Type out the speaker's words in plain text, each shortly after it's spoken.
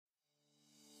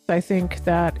I think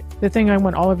that the thing I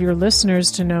want all of your listeners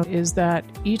to know is that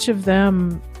each of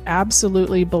them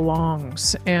absolutely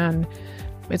belongs. And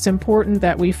it's important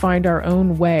that we find our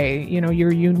own way.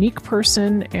 You're a unique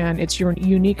person, and it's your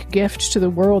unique gift to the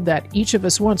world that each of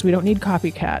us wants. We don't need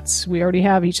copycats. We already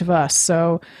have each of us.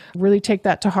 So really take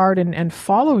that to heart and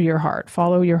follow your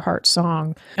heart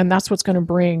song. And that's what's going to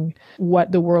bring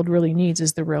what the world really needs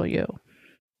is the real you.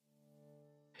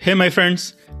 Hey, my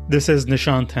friends, this is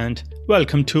Nishant, and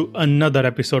welcome to another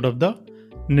episode of the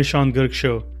Nishant Garg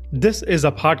Show. This is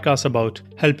a podcast about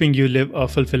helping you live a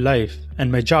fulfilled life,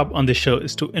 and my job on this show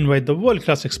is to invite the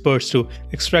world-class experts to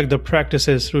extract the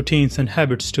practices, routines, and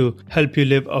habits to help you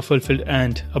live a fulfilled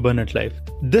and abundant life.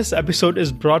 This episode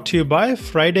is brought to you by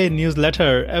Friday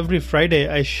Newsletter. Every Friday,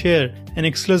 I share an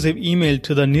exclusive email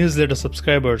to the newsletter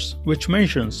subscribers, which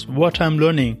mentions what I'm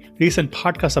learning, recent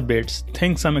podcast updates,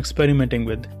 things I'm experimenting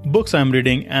with, books I'm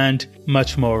reading, and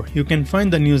much more. You can find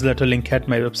the newsletter link at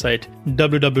my website,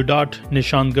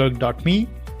 www.nishantgarg.me,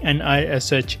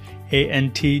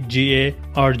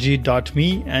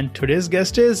 nishantgarg.me, and today's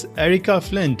guest is Erika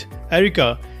Flint.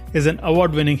 Erika is an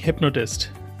award-winning hypnotist,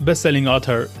 best-selling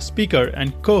author, speaker,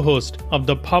 and co-host of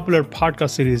the popular podcast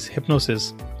series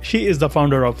Hypnosis. She is the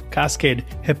founder of Cascade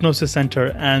Hypnosis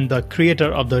Center and the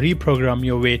creator of the Reprogram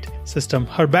Your Weight system.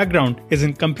 Her background is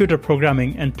in computer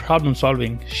programming and problem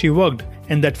solving. She worked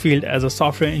in that field as a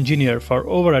software engineer for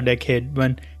over a decade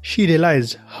when she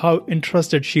realized how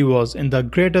interested she was in the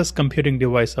greatest computing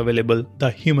device available, the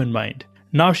human mind.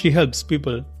 Now she helps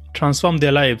people transform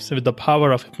their lives with the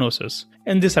power of hypnosis.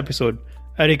 In this episode,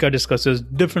 Erika discusses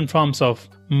different forms of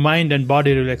mind and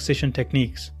body relaxation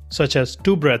techniques, such as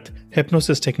two-breath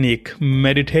hypnosis technique,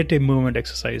 meditative movement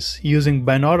exercise, using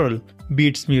binaural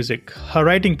beats music, her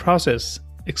writing process,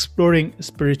 exploring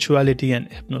spirituality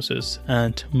and hypnosis,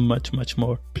 and much, much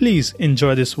more. Please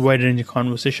enjoy this wide-ranging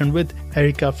conversation with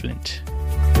Erika Flint.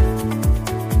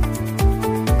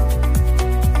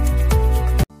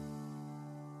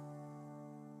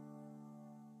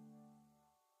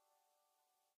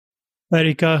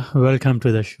 Erika, welcome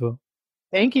to the show.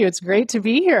 Thank you. It's great to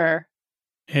be here.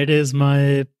 It is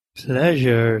my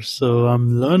pleasure. So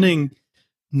I'm learning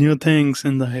new things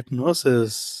in the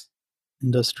hypnosis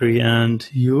industry, and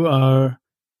you are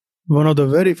one of the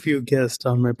very few guests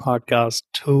on my podcast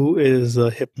who is a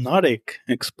hypnotic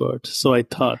expert. So I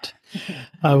thought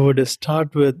I would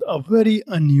start with a very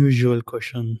unusual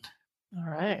question. All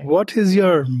right. What is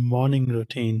your morning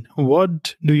routine?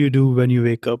 What do you do when you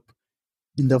wake up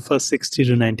in the first 60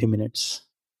 to 90 minutes?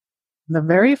 The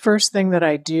very first thing that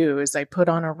I do is I put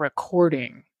on a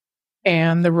recording.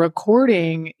 And the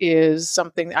recording is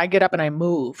something I get up and I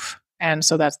move. And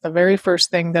so that's the very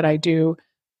first thing that I do.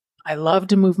 I love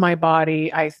to move my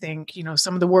body. I think,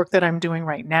 some of the work that I'm doing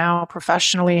right now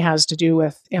professionally has to do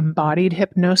with embodied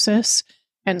hypnosis.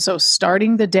 And so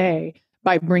starting the day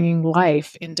by bringing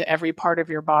life into every part of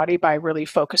your body, by really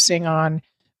focusing on,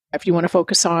 if you want to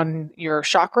focus on your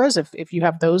chakras, if you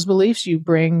have those beliefs, you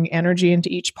bring energy into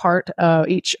each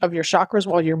of your chakras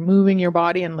while you're moving your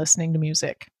body and listening to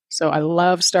music. So I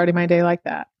love starting my day like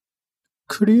that.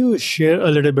 Could you share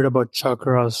a little bit about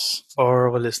chakras for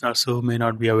our listeners who may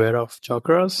not be aware of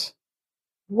chakras?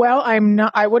 Well,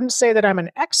 I wouldn't say that I'm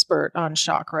an expert on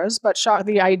chakras, but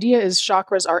the idea is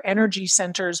chakras are energy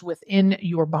centers within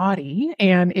your body.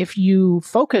 And if you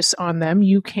focus on them,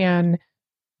 you can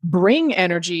bring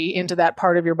energy into that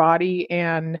part of your body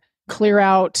and clear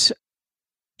out,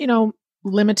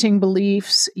 limiting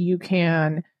beliefs. You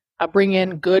can bring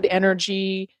in good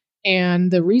energy.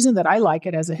 And the reason that I like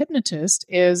it as a hypnotist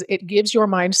is it gives your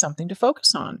mind something to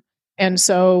focus on. And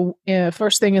so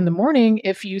first thing in the morning,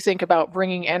 if you think about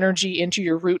bringing energy into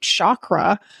your root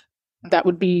chakra, that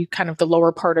would be kind of the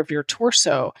lower part of your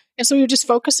torso. And so you're just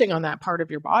focusing on that part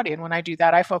of your body. And when I do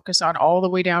that, I focus on all the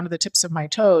way down to the tips of my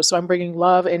toes. So I'm bringing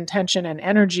love, intention, and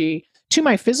energy to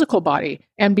my physical body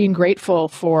and being grateful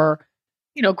for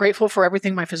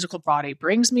everything my physical body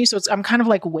brings me. So I'm kind of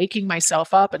like waking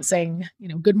myself up and saying,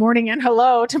 good morning and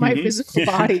hello to my physical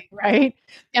body, right?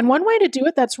 And one way to do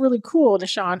it that's really cool,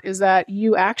 Nishant, is that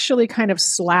you actually kind of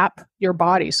slap your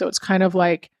body. So it's kind of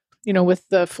like, with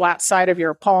the flat side of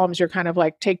your palms, you're kind of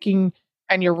like taking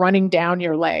and you're running down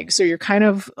your legs. So you're kind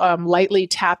of lightly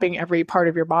tapping every part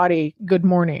of your body, good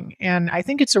morning. And I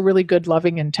think it's a really good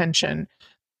loving intention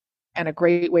and a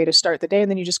great way to start the day.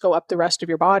 And then you just go up the rest of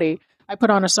your body. I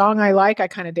put on a song I like, I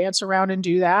kind of dance around and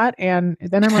do that. And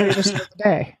then I'm ready to start the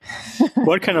day.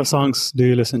 What kind of songs do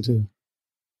you listen to?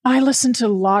 I listen to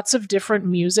lots of different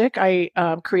music. I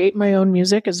create my own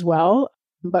music as well.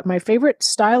 But my favorite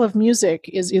style of music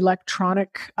is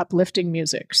electronic uplifting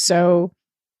music. So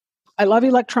I love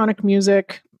electronic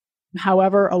music.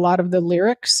 However, a lot of the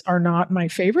lyrics are not my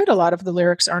favorite. A lot of the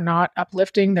lyrics are not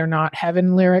uplifting. They're not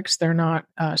heaven lyrics. They're not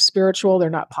spiritual. They're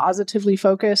not positively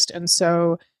focused. And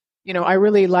so, I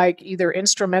really like either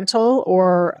instrumental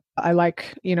or I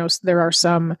like, there are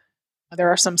some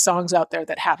songs out there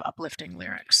that have uplifting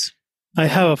lyrics. I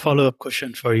have a follow-up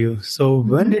question for you. So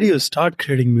when Mhm. did you start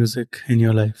creating music in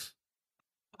your life?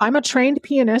 I'm a trained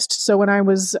pianist. So when I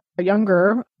was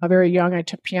very young, I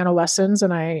took piano lessons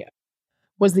and I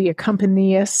was the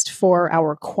accompanist for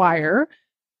our choir.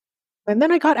 And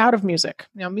then I got out of music.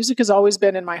 Music has always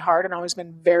been in my heart and always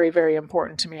been very, very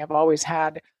important to me. I've always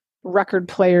had record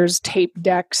players, tape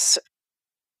decks,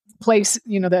 the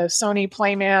Sony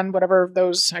Playman, whatever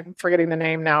those, I'm forgetting the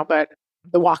name now, but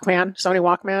the Walkman, Sony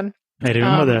Walkman. I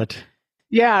remember that.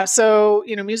 Yeah. So,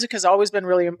 music has always been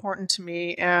really important to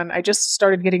me. And I just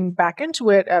started getting back into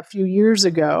it a few years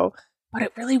ago. But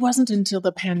it really wasn't until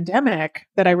the pandemic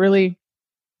that I really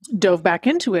dove back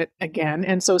into it again.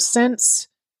 And so since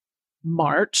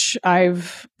March,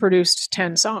 I've produced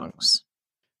 10 songs.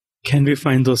 Can we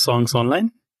find those songs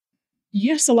online?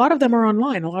 Yes, a lot of them are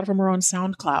online. A lot of them are on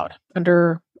SoundCloud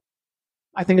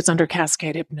I think it's under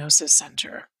Cascade Hypnosis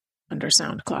Center under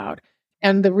SoundCloud.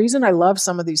 And the reason I love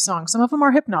some of these songs, some of them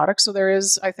are hypnotic. So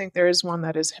I think there is one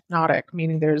that is hypnotic,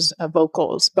 meaning there's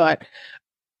vocals, but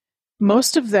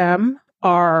most of them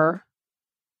are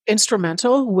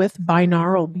instrumental with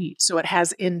binaural beats. So it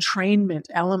has entrainment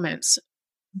elements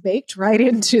baked right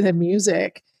into the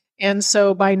music. And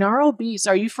so binaural beats,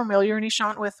 are you familiar,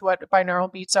 Nishant, with what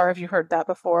binaural beats are? Have you heard that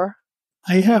before?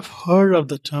 I have heard of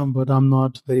the term, but I'm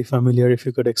not very familiar. If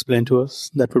you could explain to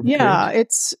us, that would be Yeah, great.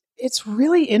 it's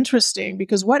really interesting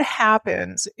because what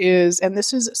happens is, and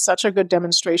this is such a good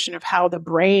demonstration of how the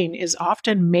brain is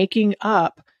often making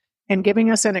up and giving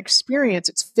us an experience.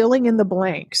 It's filling in the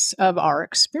blanks of our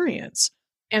experience.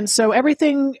 And so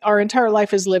our entire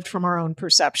life is lived from our own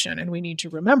perception, and we need to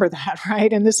remember that,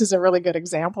 right? And this is a really good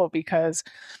example because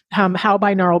how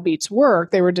binaural beats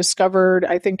work, they were discovered,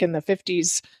 I think, in the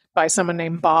 50s by someone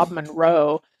named Bob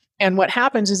Monroe. And what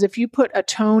happens is if you put a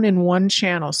tone in one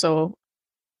channel, so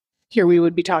here we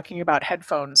would be talking about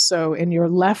headphones. So in your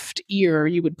left ear,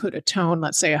 you would put a tone,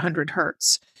 let's say 100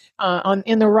 hertz.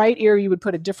 In the right ear, you would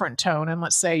put a different tone, and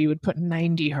let's say you would put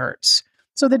 90 hertz.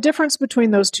 So the difference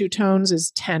between those two tones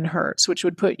is 10 hertz, which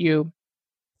would put you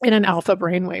in an alpha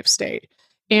brainwave state.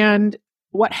 And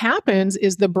what happens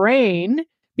is the brain,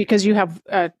 because you have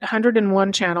 100 in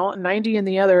one channel, 90 in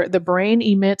the other, the brain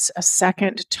emits a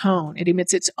second tone. It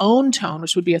emits its own tone,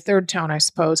 which would be a third tone, I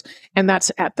suppose, and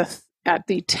that's at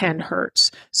the 10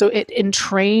 hertz. So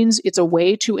it's a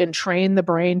way to entrain the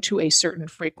brain to a certain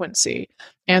frequency.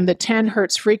 And the 10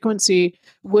 hertz frequency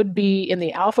would be in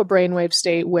the alpha brainwave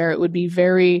state where it would be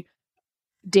very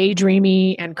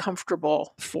daydreamy and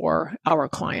comfortable for our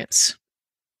clients.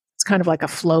 It's kind of like a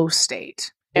flow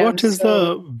state. What is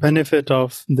the benefit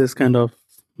of this kind of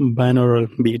binaural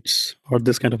beats or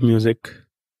this kind of music?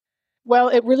 Well,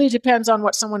 it really depends on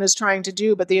what someone is trying to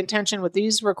do, but the intention with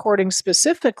these recordings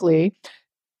specifically,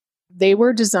 they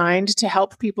were designed to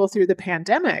help people through the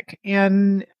pandemic.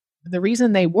 And the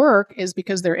reason they work is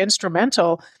because they're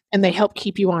instrumental and they help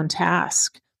keep you on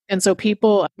task. And so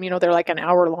people, they're like an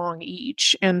hour long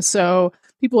each. And so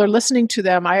people are listening to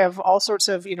them. I have all sorts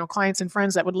of, clients and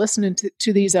friends that would listen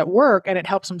to these at work, and it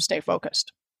helps them stay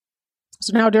focused.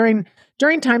 So now during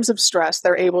times of stress,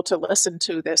 they're able to listen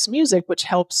to this music, which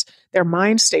helps their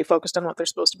mind stay focused on what they're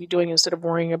supposed to be doing instead of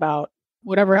worrying about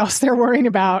whatever else they're worrying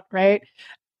about, right?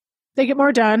 They get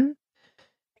more done,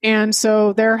 and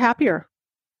so they're happier.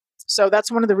 So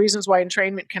that's one of the reasons why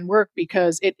entrainment can work,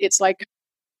 because it's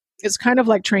kind of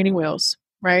like training wheels,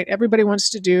 right? Everybody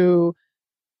wants to do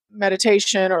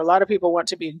meditation, or a lot of people want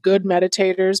to be good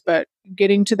meditators, but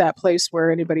getting to that place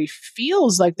where anybody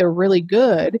feels like they're really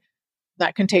good,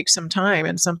 that can take some time.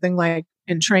 And something like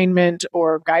entrainment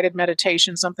or guided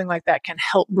meditation, something like that, can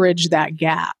help bridge that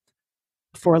gap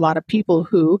for a lot of people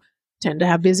who tend to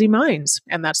have busy minds.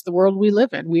 And that's the world we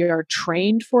live in. We are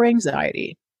trained for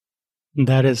anxiety.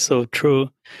 That is so true.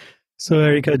 So,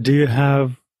 Erika, do you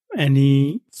have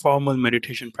any formal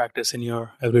meditation practice in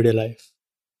your everyday life?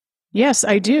 Yes,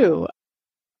 I do.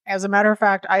 As a matter of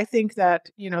fact, I think that,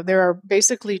 there are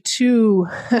basically two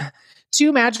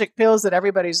magic pills that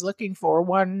everybody's looking for.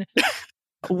 One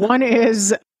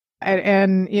is,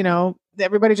 and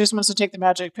everybody just wants to take the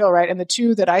magic pill, right? And the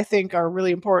two that I think are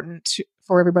really important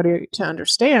for everybody to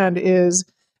understand is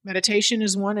meditation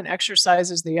is one and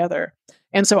exercise is the other.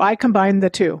 And so I combine the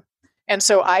two. And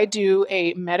so I do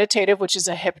a meditative, which is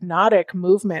a hypnotic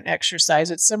movement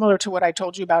exercise. It's similar to what I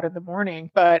told you about in the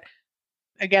morning, but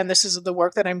again, this is the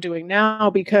work that I'm doing now,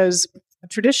 because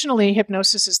traditionally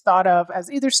hypnosis is thought of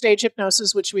as either stage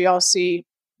hypnosis, which we all see,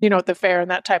 at the fair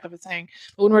and that type of a thing.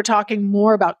 But when we're talking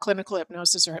more about clinical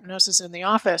hypnosis or hypnosis in the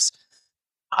office,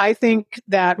 I think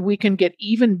that we can get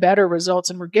even better results,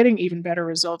 and we're getting even better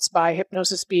results by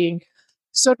hypnosis being,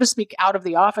 so to speak, out of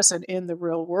the office and in the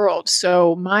real world.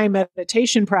 So my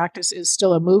meditation practice is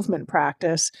still a movement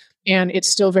practice, and it's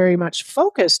still very much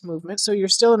focused movement. So you're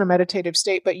still in a meditative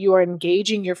state, but you are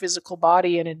engaging your physical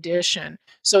body in addition.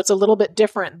 So it's a little bit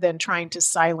different than trying to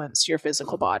silence your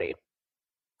physical body.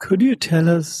 Could you tell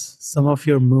us some of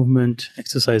your movement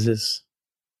exercises?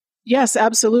 Yes,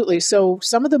 absolutely. So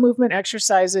some of the movement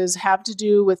exercises have to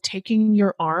do with taking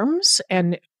your arms.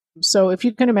 And so if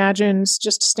you can imagine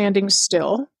just standing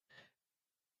still,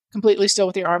 completely still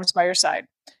with your arms by your side.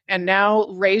 And now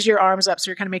raise your arms up. So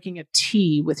you're kind of making a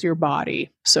T with your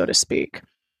body, so to speak.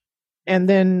 And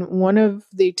then one of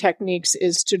the techniques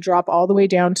is to drop all the way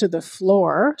down to the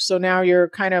floor. So now you're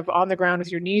kind of on the ground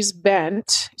with your knees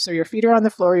bent. So your feet are on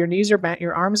the floor, your knees are bent,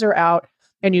 your arms are out,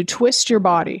 and you twist your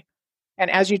body.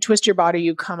 And as you twist your body,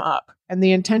 you come up. And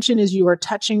the intention is you are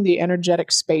touching the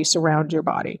energetic space around your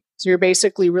body. So you're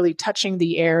basically really touching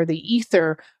the air, the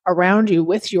ether around you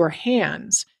with your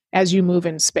hands as you move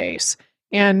in space.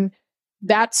 And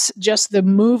that's just the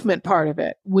movement part of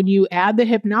it. When you add the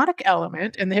hypnotic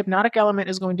element, and the hypnotic element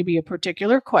is going to be a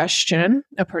particular question,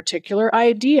 a particular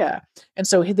idea. And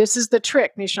so this is the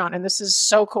trick, Nishant, and this is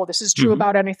so cool. This is true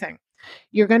about anything.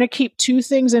 You're going to keep two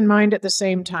things in mind at the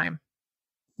same time.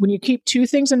 When you keep two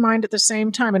things in mind at the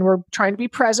same time, and we're trying to be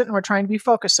present and we're trying to be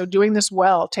focused, so doing this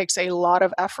well takes a lot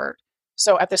of effort.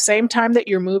 So at the same time that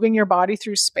you're moving your body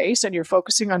through space and you're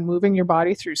focusing on moving your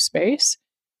body through space,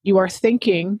 you are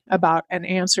thinking about an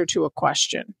answer to a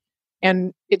question.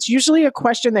 And it's usually a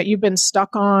question that you've been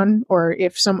stuck on, or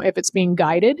if it's being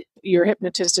guided, your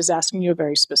hypnotist is asking you a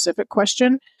very specific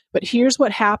question. But here's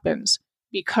what happens.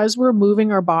 Because we're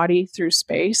moving our body through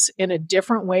space in a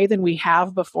different way than we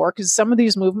have before, because some of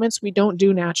these movements we don't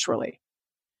do naturally.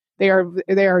 They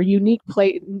are unique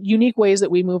ways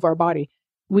that we move our body.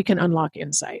 We can unlock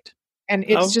insight. And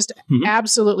it's just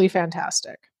absolutely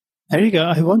fantastic.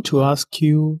 Erika, I want to ask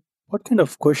you, what kind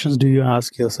of questions do you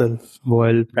ask yourself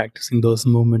while practicing those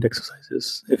movement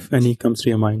exercises, if any comes to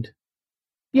your mind?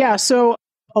 Yeah, so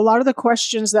a lot of the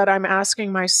questions that I'm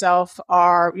asking myself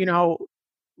are,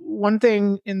 one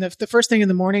thing the first thing in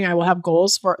the morning, I will have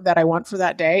goals that I want for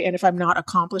that day. And if I'm not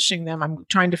accomplishing them, I'm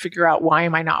trying to figure out, why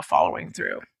am I not following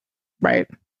through? Right?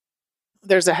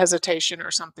 There's a hesitation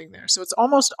or something there. So it's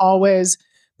almost always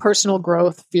personal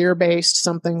growth, fear-based,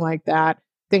 something like that.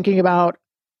 Thinking about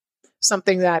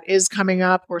something that is coming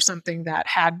up or something that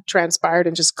had transpired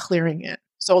and just clearing it.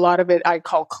 So a lot of it I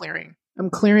call clearing. I'm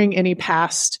clearing any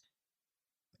past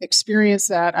experience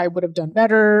that I would have done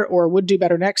better or would do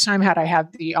better next time had I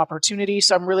had the opportunity.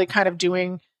 So I'm really kind of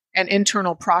doing an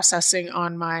internal processing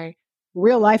on my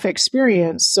real life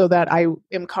experience so that I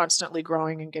am constantly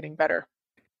growing and getting better.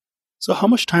 So how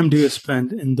much time do you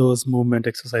spend in those movement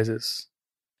exercises?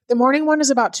 The morning one is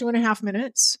about 2.5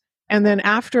 minutes. And then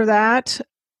after that,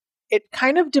 it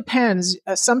kind of depends.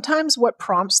 Sometimes what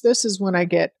prompts this is when I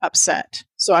get upset.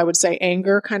 So I would say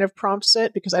anger kind of prompts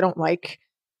it, because I don't like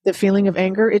the feeling of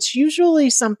anger. It's usually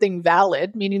something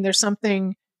valid, meaning there's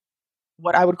something,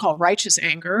 what I would call righteous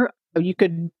anger. You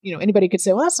could, anybody could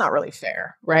say, well, that's not really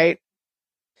fair, right?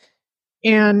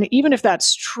 And even if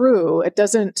that's true, it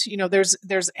doesn't,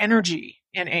 there's energy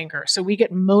in anger. So we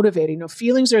get motivated.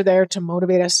 Feelings are there to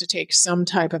motivate us to take some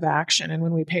type of action. And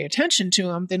when we pay attention to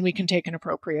them, then we can take an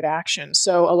appropriate action.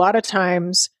 So a lot of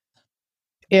times,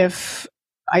 if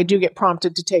I do get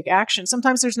prompted to take action,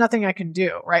 sometimes there's nothing I can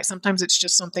do, right? Sometimes it's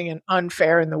just something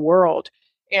unfair in the world.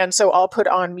 And so I'll put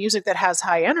on music that has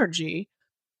high energy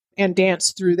and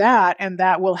dance through that. And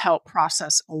that will help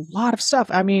process a lot of stuff.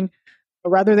 I mean,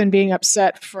 rather than being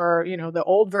upset for, the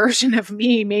old version of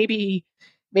me, maybe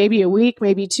a week,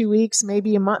 maybe 2 weeks,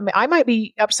 maybe a month, I might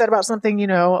be upset about something,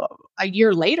 a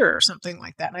year later or something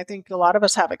like that. And I think a lot of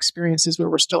us have experiences where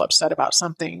we're still upset about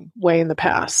something way in the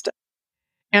past.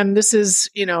 And this is,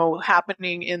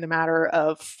 happening in the matter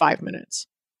of 5 minutes.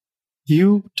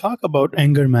 You talk about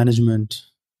anger management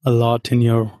a lot in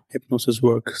your hypnosis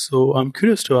work. So I'm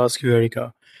curious to ask you,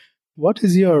 Erika, what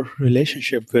is your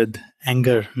relationship with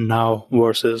anger now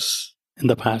versus in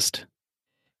the past?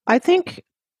 I think,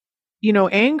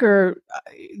 anger,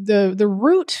 the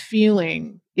root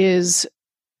feeling is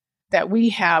that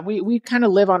we kind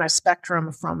of live on a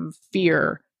spectrum from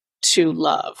fear to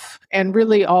love. And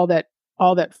really all that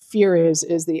fear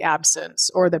is the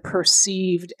absence or the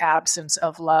perceived absence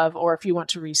of love, or if you want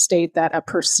to restate that, a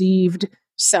perceived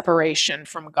separation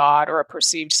from God or a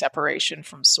perceived separation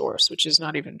from source, which is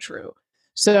not even true.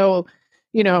 So,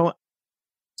 you know,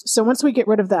 so once we get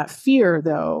rid of that fear,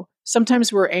 though,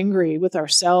 sometimes we're angry with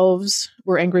ourselves,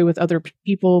 we're angry with other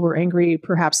people, we're angry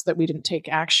perhaps that we didn't take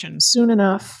action soon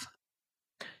enough.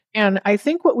 And I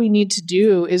think what we need to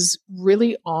do is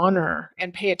really honor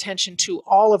and pay attention to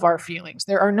all of our feelings.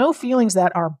 There are no feelings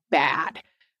that are bad.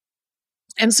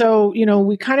 And so,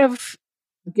 we kind of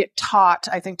get taught,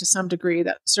 I think, to some degree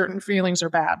that certain feelings are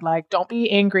bad. Like, don't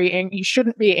be angry, and you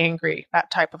shouldn't be angry,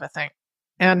 that type of a thing.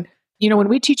 And, when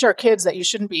we teach our kids that you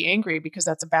shouldn't be angry because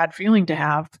that's a bad feeling to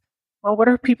have, well, what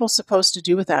are people supposed to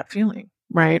do with that feeling?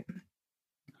 Right?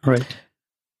 Right.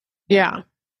 Yeah.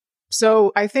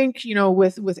 So I think,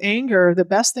 with anger, the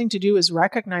best thing to do is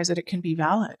recognize that it can be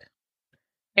valid.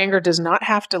 Anger does not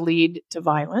have to lead to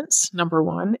violence, number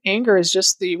one. Anger is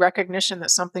just the recognition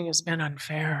that something has been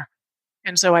unfair.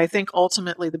 And so I think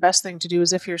ultimately the best thing to do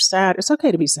is if you're sad, it's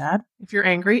okay to be sad. If you're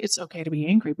angry, it's okay to be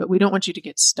angry, but we don't want you to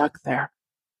get stuck there.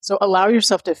 So allow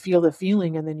yourself to feel the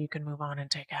feeling and then you can move on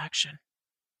and take action.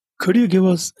 Could you give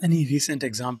us any recent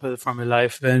example from your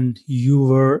life when you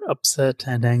were upset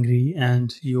and angry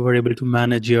and you were able to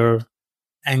manage your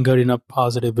anger in a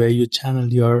positive way? You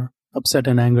channeled your upset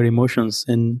and anger emotions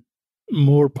in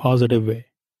more positive way.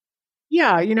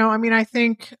 Yeah, I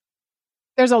think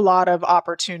there's a lot of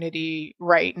opportunity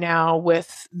right now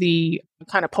with the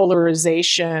kind of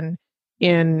polarization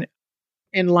in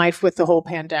life with the whole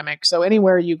pandemic. So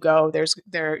anywhere you go,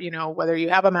 whether you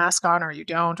have a mask on or you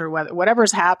don't, or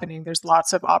whatever's happening, there's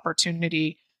lots of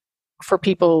opportunity for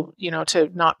people, to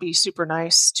not be super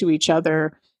nice to each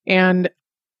other. And,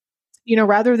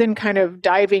 rather than kind of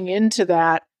diving into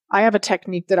that, I have a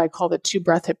technique that I call the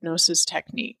 2-breath hypnosis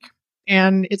technique.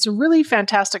 And it's a really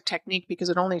fantastic technique because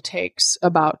it only takes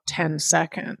about 10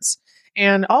 seconds.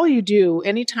 And all you do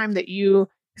anytime that you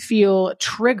feel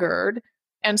triggered.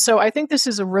 And so I think this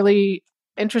is a really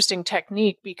interesting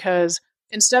technique because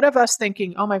instead of us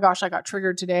thinking, oh my gosh, I got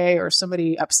triggered today or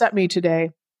somebody upset me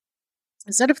today,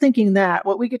 instead of thinking that,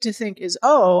 what we get to think is,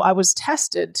 oh, I was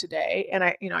tested today and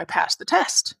I passed the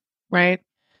test, right?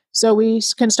 So we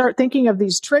can start thinking of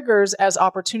these triggers as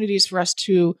opportunities for us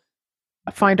to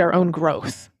find our own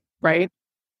growth, right?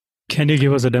 Can you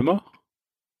give us a demo?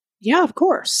 Yeah, of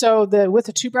course. So with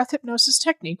the 2-breath hypnosis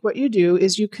technique, what you do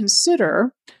is you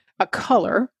consider a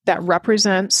color that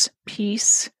represents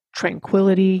peace,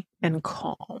 tranquility, and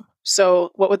calm.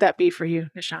 So what would that be for you,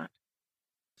 Nishant?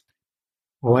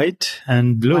 White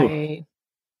and blue.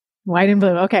 White and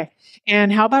blue. Okay.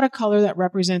 And how about a color that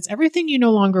represents everything you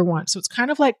no longer want? So it's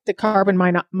kind of like the carbon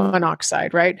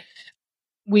monoxide, right?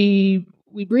 We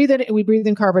breathe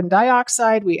in carbon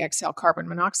dioxide, we exhale carbon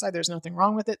monoxide. There's nothing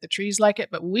wrong with it. The trees like it,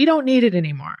 but we don't need it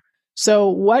anymore. So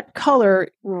what color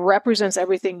represents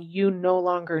everything you no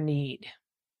longer need?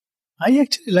 I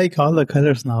actually like all the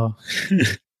colors now.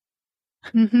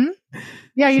 Mm-hmm.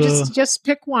 Yeah, you just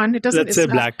pick one. It doesn't. Let's say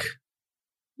black.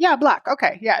 Yeah, black.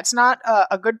 Okay. Yeah, it's not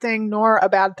a good thing nor a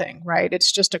bad thing, right?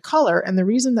 It's just a color. And the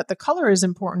reason that the color is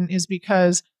important is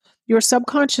because your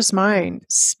subconscious mind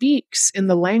speaks in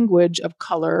the language of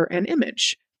color and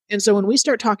image. And so when we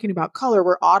start talking about color,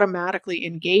 we're automatically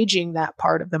engaging that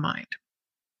part of the mind.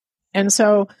 And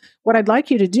so what I'd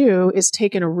like you to do is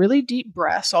take in a really deep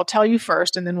breath. So I'll tell you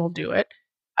first, and then we'll do it.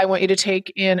 I want you to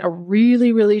take in a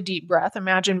really, really deep breath.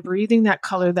 Imagine breathing that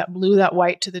color, that blue, that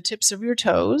white to the tips of your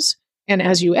toes. And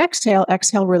as you exhale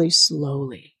really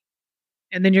slowly.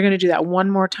 And then you're going to do that one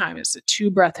more time. It's a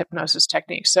 2-breath hypnosis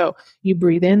technique. So you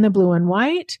breathe in the blue and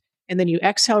white, and then you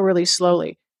exhale really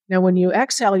slowly. Now, when you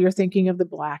exhale, you're thinking of the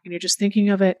black, and you're just thinking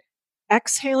of it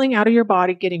exhaling out of your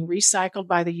body, getting recycled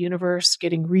by the universe,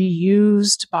 getting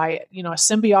reused by, a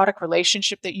symbiotic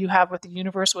relationship that you have with the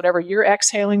universe. Whatever you're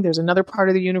exhaling, there's another part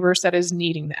of the universe that is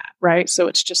needing that, right? So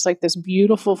it's just like this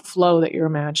beautiful flow that you're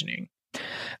imagining.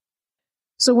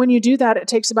 So when you do that, it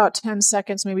takes about 10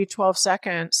 seconds, maybe 12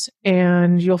 seconds,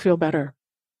 and you'll feel better.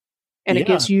 And it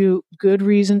gives you good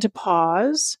reason to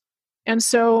pause. And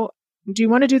so do you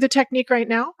want to do the technique right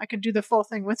now? I can do the full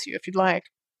thing with you if you'd like.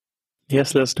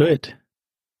 Yes, let's do it.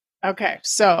 Okay.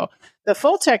 So the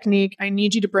full technique, I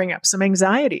need you to bring up some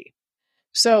anxiety.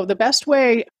 So the best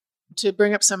way to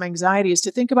bring up some anxiety is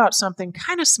to think about something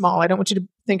kind of small. I don't want you to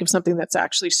think of something that's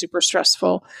actually super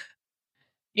stressful.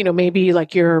 Maybe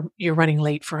like you're running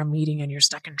late for a meeting and you're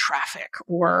stuck in traffic,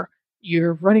 or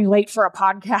you're running late for a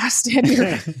podcast and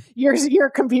your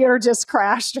computer just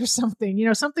crashed or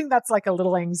something, something that's like a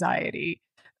little anxiety.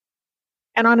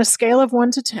 And on a scale of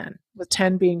 1 to 10, with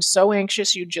 10 being so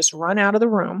anxious you'd just run out of the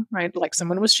room, right? Like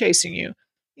someone was chasing you,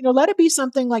 let it be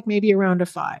something like maybe around a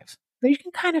 5. you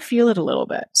can kind of feel it a little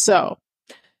bit. So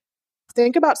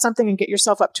think about something and get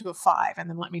yourself up to a 5, and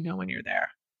then let me know when you're there.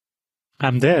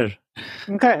 I'm there.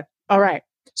 Okay. All right.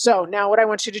 So now what I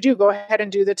want you to do, go ahead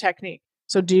and do the technique.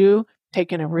 So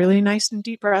take in a really nice and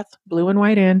deep breath, blue and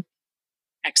white in.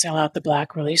 Exhale out the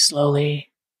black really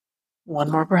slowly. One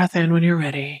more breath in when you're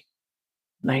ready.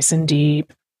 Nice and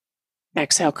deep.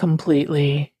 Exhale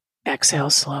completely. Exhale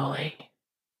slowly.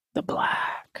 The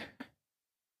black.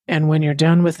 And when you're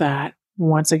done with that,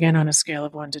 once again on a scale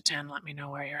of 1 to 10, let me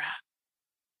know where you're at.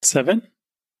 7.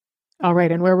 All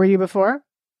right. And where were you before?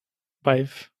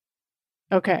 5.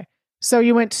 Okay. So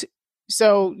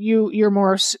you're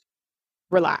more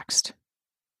relaxed.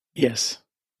 Yes.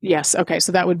 Yes. Okay.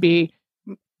 So that would be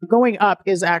going up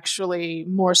is actually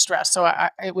more stress. So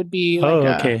it would be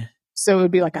like okay. So it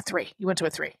would be like a 3. You went to a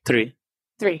 3. 3.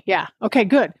 3. Yeah. Okay,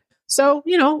 good. So,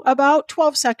 about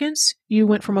 12 seconds, you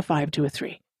went from a 5 to a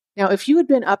 3. Now, if you had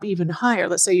been up even higher,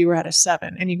 let's say you were at a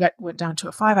 7 and you went down to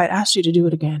a 5, I'd ask you to do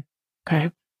it again.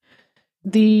 Okay.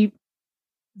 The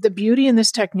beauty in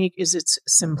this technique is its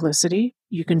simplicity.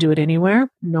 You can do it anywhere.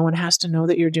 No one has to know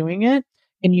that you're doing it.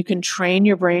 And you can train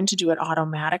your brain to do it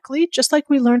automatically, just like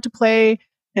we learn to play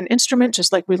an instrument,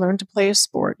 just like we learn to play a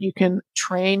sport. You can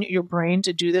train your brain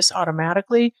to do this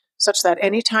automatically, such that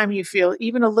anytime you feel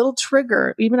even a little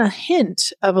trigger, even a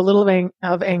hint of a little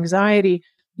of anxiety,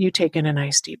 you take in a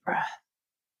nice deep breath.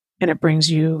 And it brings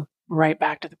you right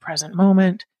back to the present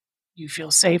moment. You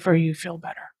feel safer, you feel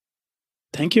better.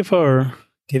 Thank you for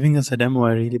giving us a demo.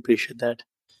 I really appreciate that.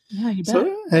 Yeah, you bet.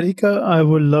 So, Erika, I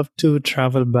would love to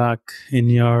travel back in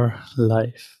your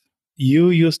life. You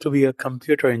used to be a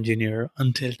computer engineer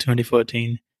until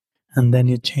 2014, and then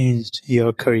you changed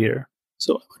your career.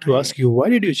 So, I want to ask you, why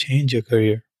did you change your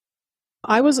career?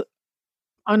 I was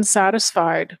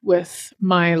unsatisfied with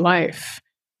my life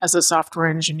as a software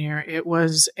engineer. It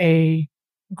was a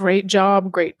great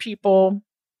job, great people.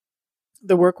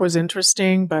 The work was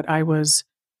interesting, but I was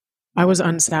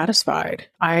unsatisfied.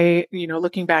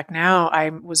 Looking back now, I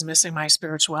was missing my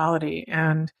spirituality.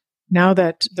 And now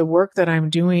that the work that I'm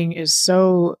doing is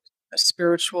so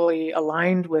spiritually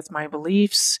aligned with my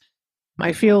beliefs,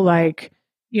 I feel like,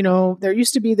 there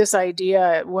used to be this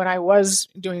idea when I was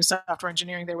doing software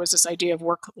engineering, there was this idea of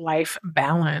work-life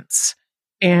balance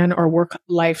or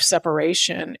work-life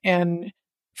separation. And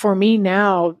for me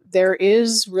now, there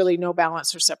is really no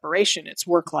balance or separation. It's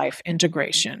work-life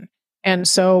integration. And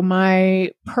so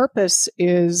my purpose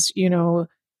is,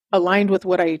 aligned with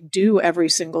what I do every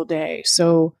single day.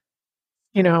 So,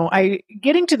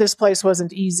 getting to this place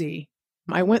wasn't easy.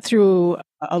 I went through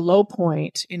a low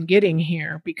point in getting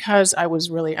here because I was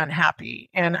really unhappy.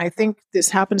 And I think this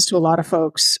happens to a lot of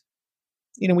folks.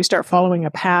 We start following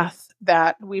a path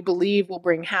that we believe will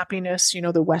bring happiness.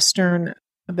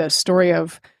 The story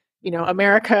of,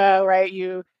 America, right?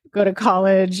 You go to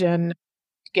college and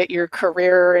get your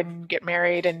career and get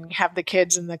married and have the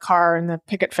kids and the car and the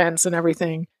picket fence and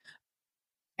everything.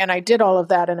 And I did all of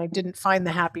that and I didn't find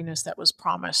the happiness that was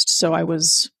promised. So I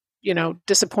was,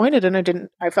 disappointed and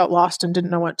I felt lost and didn't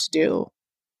know what to do.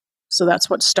 So that's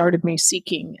what started me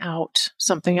seeking out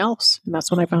something else. And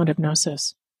that's when I found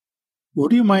hypnosis.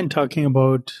 Would you mind talking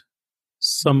about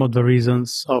some of the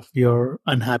reasons of your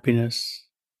unhappiness?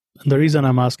 And the reason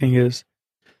I'm asking is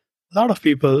a lot of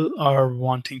people are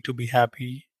wanting to be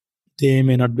happy. They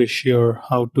may not be sure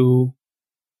how to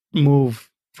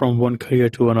move from one career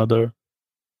to another,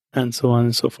 and so on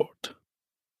and so forth.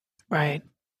 Right.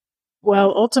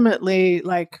 Well, ultimately,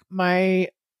 my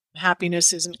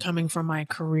happiness isn't coming from my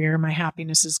career. My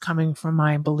happiness is coming from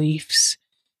my beliefs.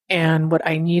 And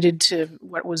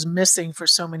what was missing for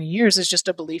so many years is just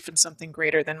a belief in something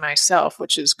greater than myself,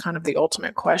 which is kind of the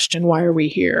ultimate question. Why are we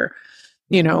here?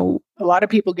 A lot of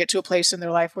people get to a place in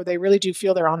their life where they really do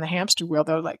feel they're on the hamster wheel.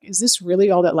 They're like, is this really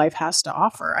all that life has to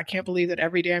offer? I can't believe that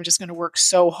every day I'm just going to work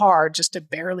so hard just to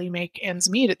barely make ends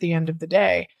meet at the end of the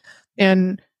day.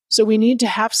 And so we need to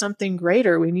have something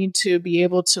greater. We need to be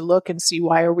able to look and see,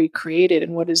 why are we created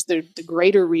and what is the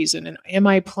greater reason? And am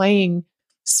I playing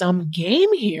some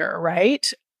game here,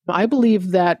 right? I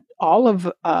believe that all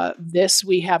of this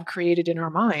we have created in our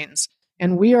minds,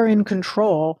 and we are in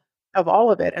control of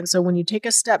all of it. And so when you take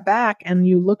a step back and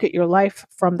you look at your life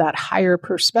from that higher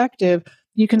perspective,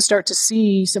 you can start to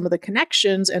see some of the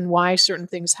connections and why certain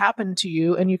things happen to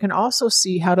you. And you can also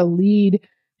see how to lead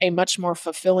a much more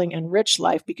fulfilling and rich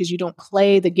life because you don't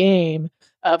play the game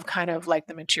of kind of like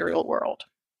the material world.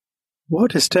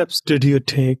 What steps did you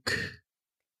take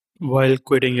while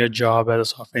quitting your job as a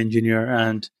software engineer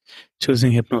and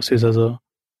choosing hypnosis as a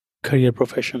career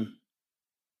profession?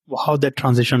 How that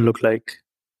transition looked like?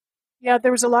 Yeah,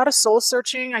 there was a lot of soul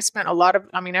searching. I spent a lot of,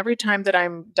 I mean, every time that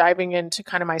I'm diving into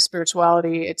kind of my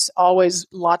spirituality, it's always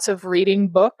lots of reading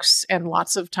books and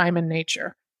lots of time in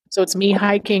nature. So it's me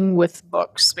hiking with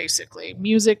books, basically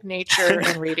music, nature,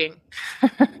 and reading.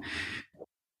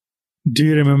 Do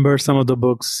you remember some of the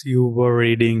books you were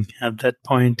reading at that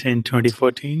point in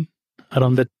 2014,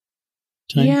 around that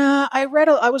time? Yeah, I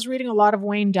was reading a lot of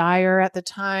Wayne Dyer at the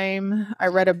time. I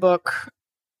read a book,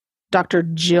 Dr.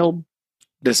 Jill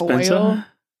Dispenser? Boyle.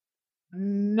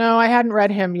 No, I hadn't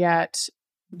read him yet.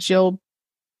 Jill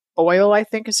Boyle, I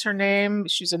think is her name.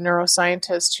 She's a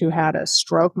neuroscientist who had a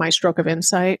stroke. My Stroke of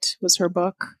Insight was her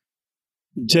book.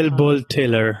 Jill Boyle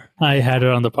Taylor. I had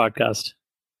her on the podcast.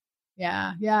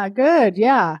 Yeah, good.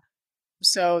 Yeah.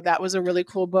 So that was a really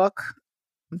cool book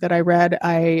that I read.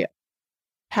 I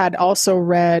had also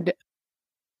read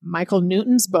Michael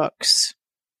Newton's books,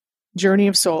 Journey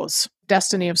of Souls,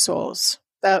 Destiny of Souls.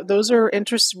 Those are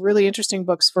really interesting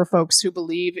books for folks who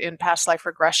believe in past life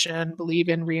regression, believe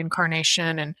in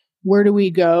reincarnation, and where do we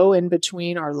go in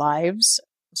between our lives.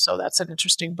 So that's an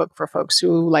interesting book for folks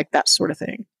who like that sort of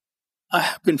thing. I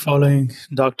have been following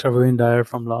Dr. Wayne Dyer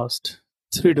from last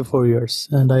 3 to 4 years,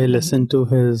 and I listen to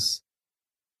his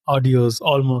audios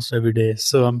almost every day.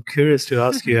 So I'm curious to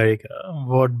ask you, Erika,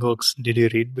 what books did you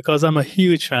read? Because I'm a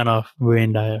huge fan of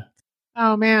Wayne Dyer.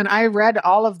 Oh man, I read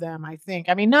all of them, I think.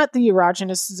 I mean, not the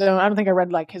Erogenous Zone. I don't think I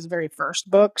read like his very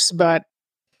first books, but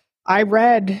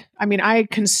I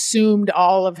consumed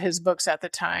all of his books at the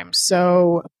time.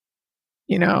 So,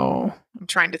 I'm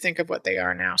trying to think of what they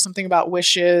are now. Something about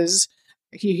wishes.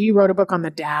 He wrote a book on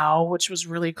the Tao, which was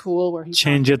really cool, where he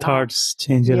change your thoughts,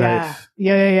 change your life.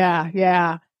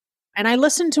 Yeah. And I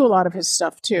listened to a lot of his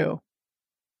stuff too.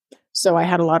 So I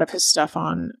had a lot of his stuff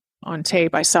on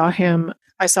tape. I saw him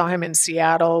in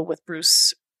Seattle with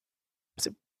Bruce. Was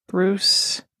it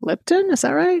Bruce Lipton? Is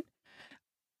that right?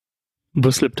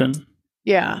 Bruce Lipton.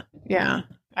 Yeah.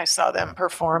 I saw them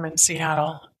perform in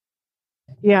Seattle.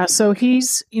 Yeah. So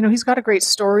he's got a great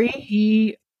story.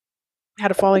 He had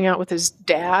a falling out with his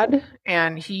dad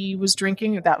and he was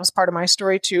drinking. That was part of my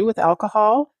story too, with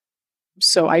alcohol.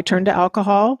 So I turned to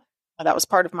alcohol. That was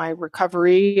part of my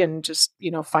recovery and just,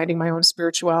 finding my own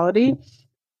spirituality.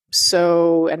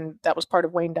 So, and that was part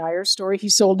of Wayne Dyer's story. He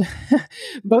sold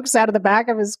books out of the back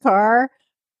of his car.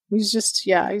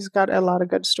 He's got a lot of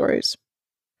good stories.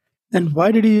 And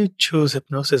why did you choose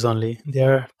hypnosis only?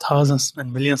 There are thousands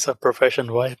and millions of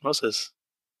professions. Why hypnosis?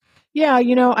 Yeah,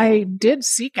 I did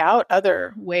seek out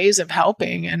other ways of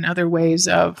helping and other ways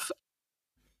of,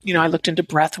 I looked into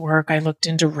breath work, I looked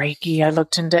into Reiki, I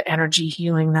looked into energy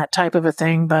healing, that type of a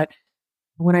thing. But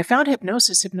when I found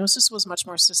hypnosis was much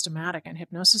more systematic, and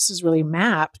hypnosis is really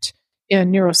mapped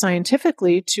in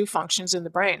neuroscientifically to functions in the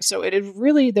brain. So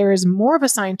there is more of a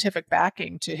scientific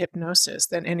backing to hypnosis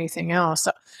than anything else.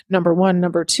 Number one.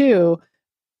 Number two,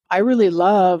 I really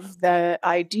love the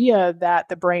idea that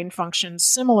the brain functions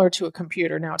similar to a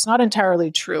computer. Now, it's not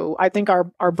entirely true. I think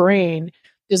our brain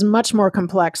is much more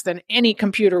complex than any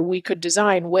computer we could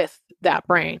design with that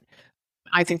brain.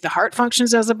 I think the heart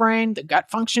functions as a brain, the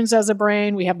gut functions as a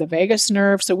brain, we have the vagus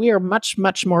nerve. So we are much,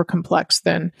 much more complex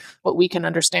than what we can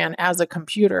understand as a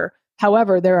computer.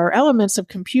 However, there are elements of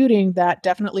computing that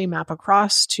definitely map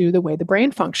across to the way the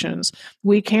brain functions.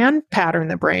 We can pattern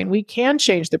the brain. We can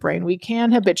change the brain. We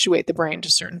can habituate the brain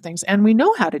to certain things, and we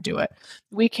know how to do it.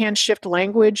 We can shift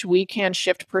language. We can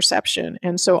shift perception.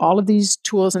 And so all of these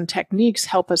tools and techniques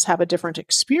help us have a different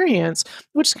experience,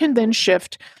 which can then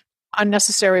shift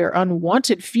unnecessary or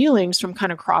unwanted feelings from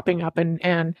kind of cropping up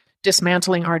and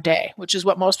dismantling our day, which is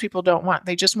what most people don't want.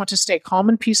 They just want to stay calm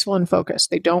and peaceful and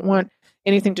focused. They don't want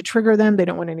anything to trigger them. They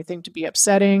don't want anything to be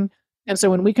upsetting. And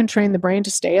so when we can train the brain to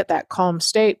stay at that calm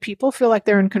state, people feel like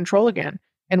they're in control again.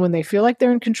 And when they feel like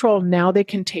they're in control, now they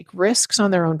can take risks on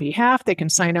their own behalf. They can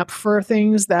sign up for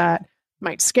things that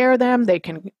might scare them. They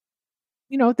can,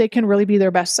 they can really be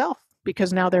their best self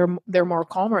because now they're more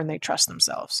calmer and they trust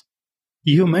themselves.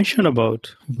 You mentioned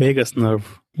about vagus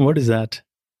nerve. What is that?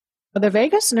 The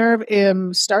vagus nerve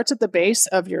starts at the base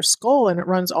of your skull and it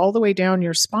runs all the way down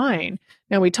your spine.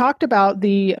 Now, we talked about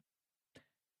the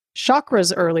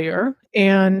chakras earlier,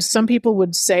 and some people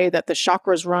would say that the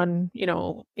chakras run,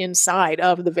 inside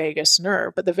of the vagus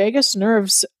nerve. But the vagus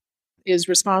nerves is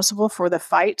responsible for the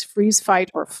fight, freeze, fight,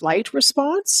 or flight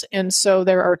response. And so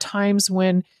there are times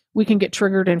when we can get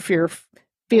triggered and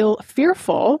feel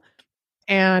fearful,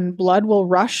 and blood will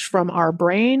rush from our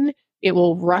brain. It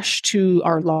will rush to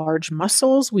our large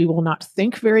muscles. We will not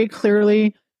think very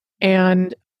clearly.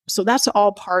 And so that's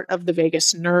all part of the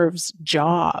vagus nerve's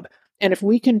job. And if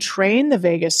we can train the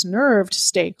vagus nerve to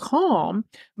stay calm,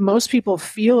 most people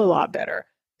feel a lot better.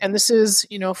 And this is,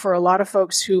 for a lot of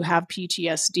folks who have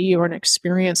PTSD or an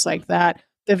experience like that,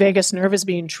 the vagus nerve is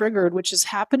being triggered, which is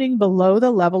happening below the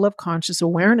level of conscious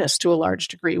awareness to a large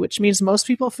degree, which means most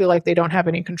people feel like they don't have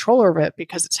any control over it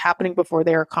because it's happening before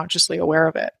they are consciously aware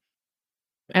of it.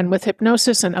 And with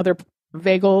hypnosis and other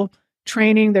vagal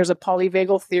training, there's a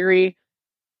polyvagal theory.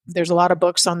 There's a lot of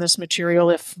books on this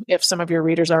material if some of your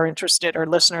readers are interested or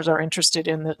listeners are interested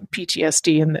in the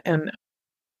PTSD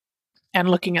and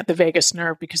looking at the vagus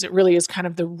nerve, because it really is kind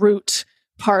of the root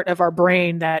part of our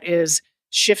brain that is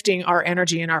shifting our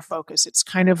energy and our focus. It's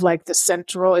kind of like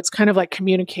it's kind of like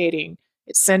communicating.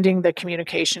 It's sending the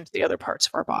communication to the other parts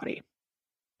of our body.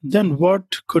 Then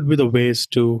what could be the ways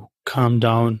to calm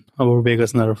down our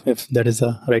vagus nerve, if that is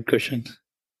the right question?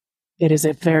 It is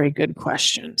a very good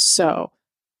question. So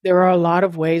there are a lot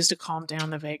of ways to calm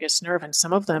down the vagus nerve, and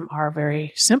some of them are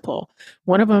very simple.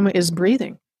 One of them is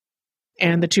breathing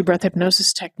and the 2-breath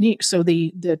hypnosis technique. So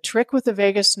the trick with the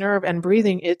vagus nerve and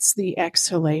breathing, it's the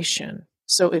exhalation.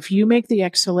 So if you make the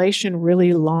exhalation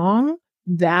really long,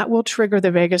 that will trigger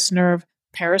the vagus nerve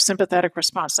parasympathetic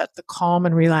response. That's the calm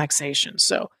and relaxation.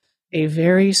 So a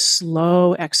very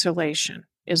slow exhalation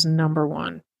is number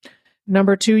one.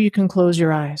 Number two, you can close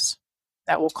your eyes.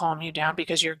 That will calm you down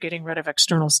because you're getting rid of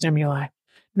external stimuli.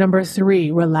 Number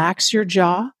three, relax your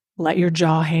jaw. Let your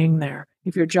jaw hang there.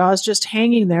 If your jaw is just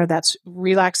hanging there, that's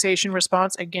relaxation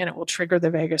response. Again, it will trigger the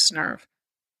vagus nerve.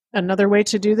 Another way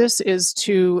to do this is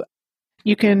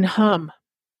you can hum.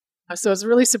 So it's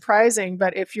really surprising,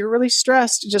 but if you're really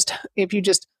stressed, if you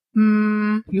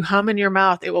hum in your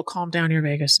mouth, it will calm down your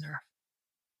vagus nerve.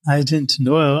 I didn't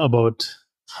know about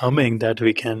humming, that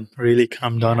we can really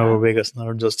calm down our vagus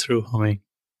nerve just through humming.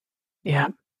 Yeah.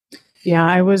 Yeah,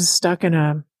 I was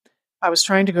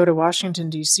trying to go to Washington,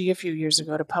 D.C. a few years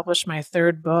ago to publish my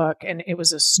third book, and it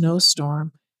was a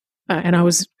snowstorm, and I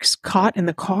was caught in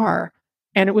the car,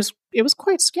 and it was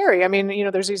quite scary. I mean,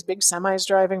 there's these big semis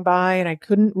driving by, and I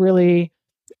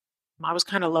was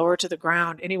kind of lower to the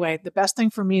ground. Anyway, the best thing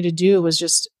for me to do was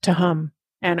just to hum,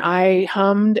 and I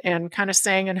hummed and kind of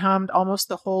sang and hummed almost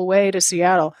the whole way to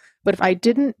Seattle. But if I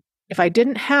didn't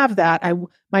have that, I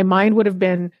would have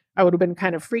been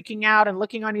kind of freaking out and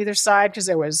looking on either side because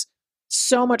there was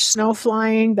so much snow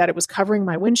flying that it was covering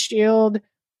my windshield.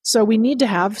 So we need to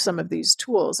have some of these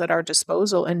tools at our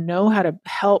disposal and know how to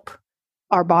help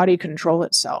our body control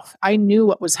itself. I knew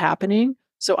what was happening,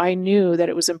 so I knew that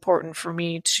it was important for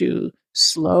me to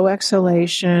slow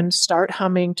exhalation, start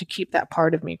humming to keep that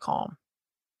part of me calm.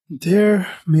 There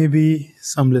may be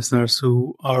some listeners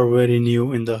who are very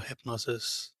new in the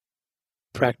hypnosis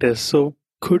practice. So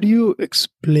could you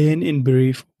explain in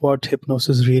brief what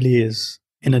hypnosis really is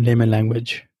in a layman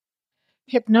language?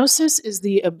 Hypnosis is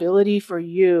the ability for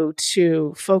you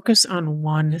to focus on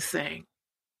one thing.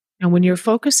 And when you're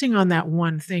focusing on that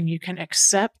one thing, you can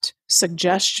accept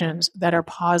suggestions that are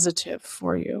positive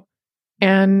for you.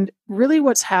 And really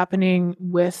what's happening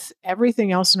with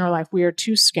everything else in our life, we are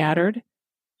too scattered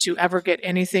to ever get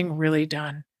anything really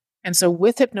done. And so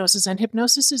with hypnosis, and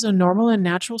hypnosis is a normal and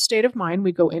natural state of mind.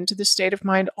 We go into this state of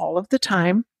mind all of the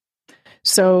time.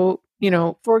 So,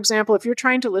 for example, if you're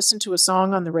trying to listen to a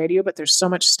song on the radio, but there's so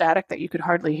much static that you could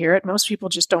hardly hear it, most people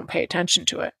just don't pay attention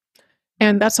to it.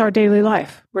 And that's our daily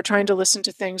life. We're trying to listen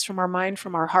to things from our mind,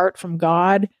 from our heart, from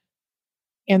God.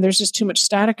 And there's just too much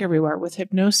static everywhere. With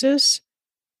hypnosis,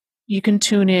 you can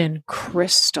tune in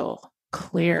crystal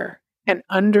clear and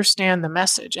understand the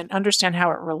message and understand how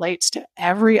it relates to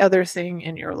every other thing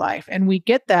in your life. And we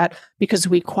get that because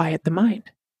we quiet the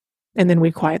mind and then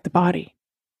we quiet the body.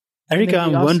 Erika,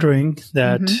 I'm wondering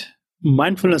that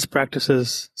mindfulness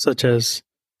practices such as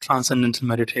transcendental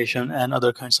meditation and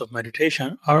other kinds of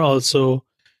meditation are also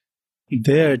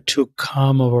there to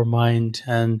calm our mind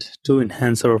and to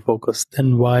enhance our focus.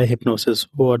 Then why hypnosis?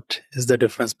 What is the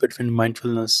difference between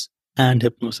mindfulness and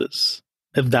hypnosis?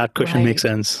 If that question makes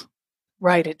sense.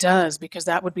 Right, it does, because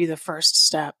that would be the first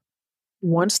step.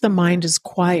 Once the mind is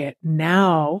quiet,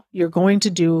 now you're going to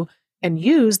do and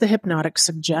use the hypnotic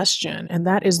suggestion. And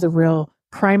that is the real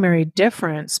primary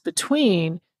difference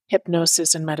between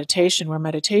hypnosis and meditation, where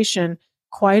meditation,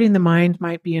 quieting the mind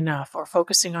might be enough, or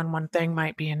focusing on one thing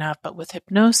might be enough. But with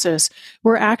hypnosis,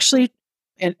 we're actually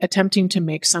attempting to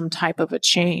make some type of a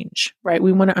change, right?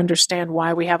 We want to understand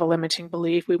why we have a limiting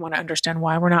belief. We want to understand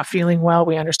why we're not feeling well.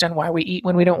 We understand why we eat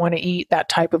when we don't want to eat, that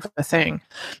type of a thing.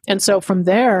 And so from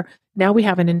there, now we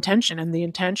have an intention, and the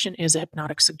intention is a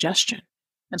hypnotic suggestion.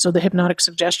 And so the hypnotic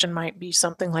suggestion might be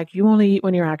something like, you only eat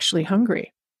when you're actually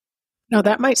hungry. Now,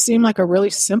 that might seem like a really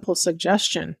simple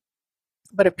suggestion,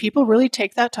 But if people really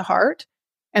take that to heart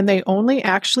and they only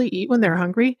actually eat when they're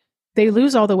hungry, they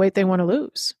lose all the weight they want to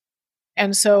lose.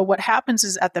 And so what happens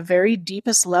is at the very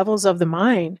deepest levels of the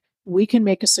mind, we can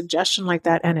make a suggestion like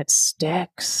that and it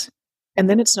sticks. And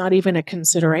then it's not even a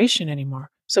consideration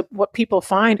anymore. So what people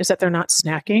find is that they're not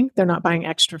snacking, they're not buying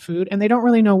extra food, and they don't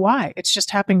really know why. It's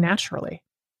just happening naturally.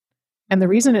 And the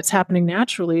reason it's happening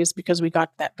naturally is because we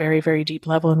got to that very, very deep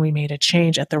level and we made a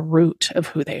change at the root of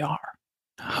who they are.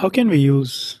 How can we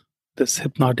use this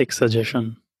hypnotic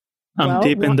suggestion? I'm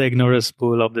deep in the ignorance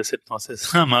pool of this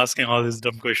hypnosis. I'm asking all these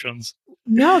dumb questions.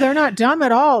 No, they're not dumb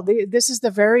at all. This is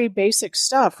the very basic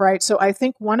stuff, right? So I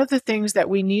think one of the things that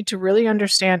we need to really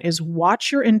understand is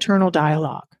watch your internal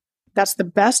dialogue. That's the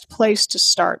best place to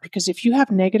start, because if you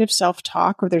have negative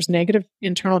self-talk or there's negative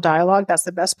internal dialogue, that's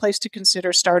the best place to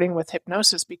consider starting with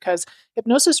hypnosis, because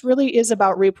hypnosis really is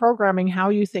about reprogramming how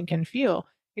you think and feel.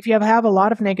 If you have a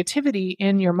lot of negativity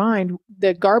in your mind,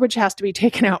 the garbage has to be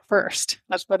taken out first.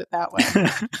 Let's put it that way,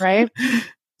 right?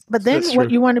 But then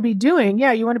what you want to be doing,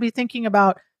 you want to be thinking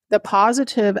about the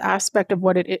positive aspect of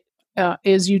what it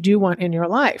is you do want in your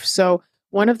life. So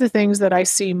one of the things that I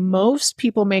see most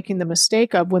people making the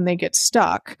mistake of when they get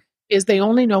stuck is they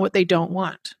only know what they don't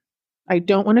want. I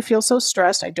don't want to feel so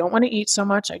stressed. I don't want to eat so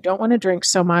much. I don't want to drink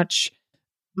so much.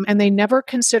 And they never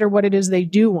consider what it is they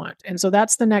do want. And so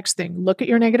that's the next thing. Look at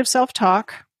your negative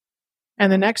self-talk. And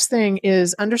the next thing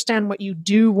is understand what you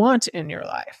do want in your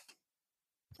life.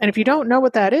 And if you don't know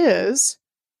what that is,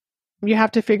 you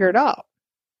have to figure it out.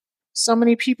 So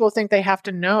many people think they have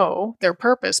to know their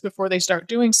purpose before they start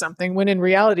doing something, when in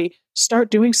reality, start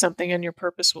doing something and your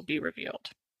purpose will be revealed.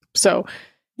 So,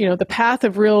 the path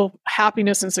of real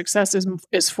happiness and success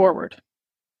is forward,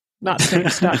 not staying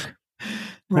stuck.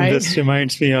 Right? This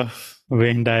reminds me of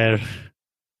Wayne Dyer.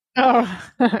 Oh,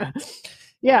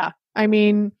 yeah. I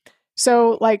mean,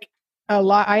 so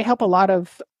I help a lot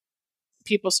of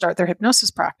people start their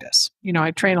hypnosis practice. I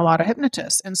train a lot of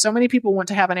hypnotists, and so many people want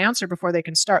to have an answer before they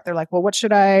can start. They're like, well, what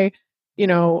should I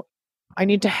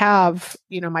need to have,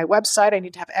 my website, I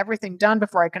need to have everything done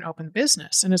before I can open the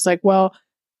business. And it's like, well,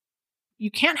 you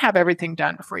can't have everything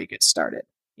done before you get started.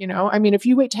 If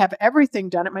you wait to have everything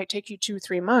done, it might take you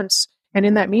 2-3 months. And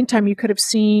in that meantime, you could have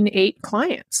seen 8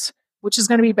 clients, which is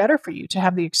going to be better for you to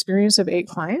have the experience of 8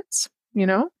 clients,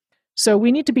 So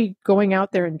we need to be going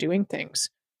out there and doing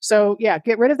things. So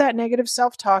get rid of that negative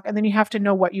self-talk, and then you have to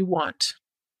know what you want.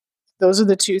 Those are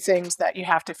the 2 things that you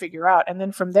have to figure out. And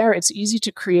then from there, it's easy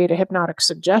to create a hypnotic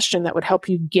suggestion that would help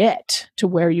you get to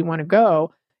where you want to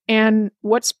go. And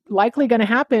what's likely going to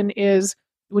happen is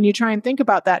when you try and think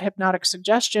about that hypnotic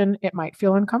suggestion, it might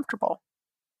feel uncomfortable.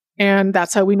 And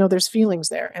that's how we know there's feelings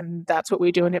there. And that's what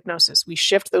we do in hypnosis. We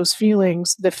shift those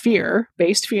feelings, the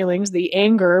fear-based feelings, the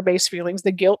anger-based feelings,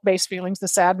 the guilt-based feelings, the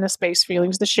sadness-based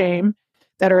feelings, the shame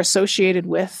that are associated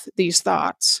with these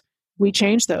thoughts. We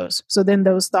change those. So then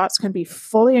those thoughts can be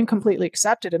fully and completely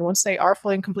accepted. And once they are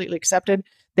fully and completely accepted,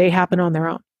 they happen on their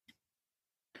own.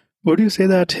 Would you say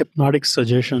that hypnotic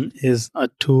suggestion is a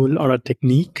tool or a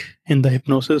technique in the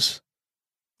hypnosis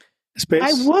space?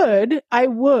 I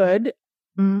would.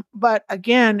 But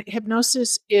again,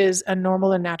 hypnosis is a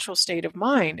normal and natural state of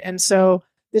mind. And so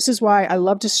this is why I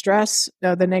love to stress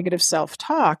the negative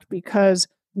self-talk, because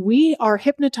we are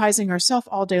hypnotizing ourselves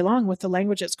all day long with the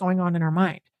language that's going on in our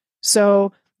mind.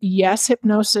 So yes,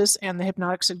 hypnosis and the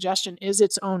hypnotic suggestion is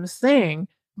its own thing,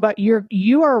 but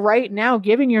you are right now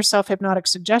giving yourself hypnotic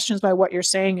suggestions by what you're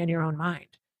saying in your own mind.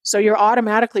 So you're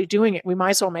automatically doing it. We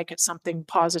might as well make it something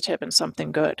positive and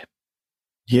something good.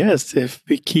 Yes, if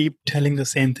we keep telling the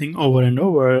same thing over and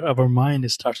over, our mind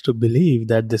starts to believe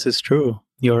that this is true.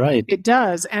 You're right. It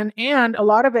does. And a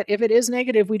lot of it, if it is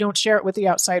negative, we don't share it with the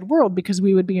outside world because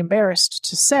we would be embarrassed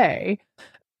to say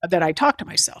that I talk to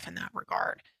myself in that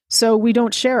regard. So we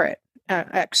don't share it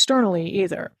externally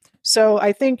either. So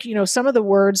I think, some of the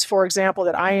words, for example,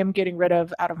 that I am getting rid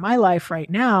of out of my life right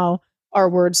now are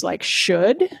words like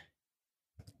should,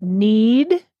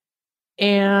 need,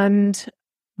 and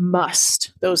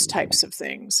must, those types of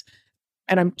things.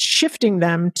 And I'm shifting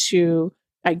them to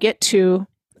I get to,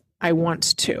 I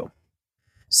want to.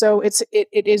 So it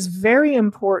is very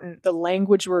important, the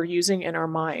language we're using in our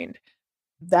mind.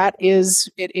 It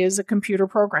is a computer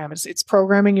program. It's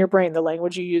programming your brain, the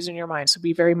language you use in your mind. So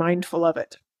be very mindful of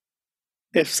it.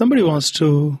 If somebody wants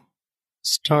to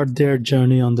start their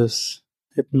journey on this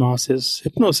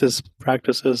hypnosis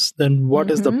practices, then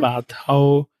what is the path?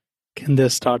 How can they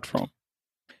start from?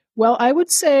 Well, I would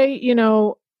say,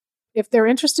 if they're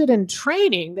interested in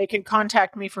training, they can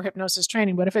contact me for hypnosis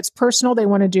training. But if it's personal, they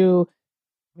want to do,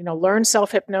 learn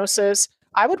self-hypnosis,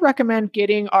 I would recommend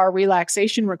getting our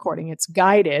relaxation recording. It's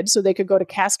guided, so they could go to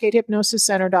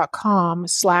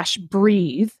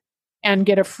cascadehypnosiscenter.com/breathe and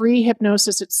get a free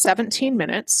hypnosis at 17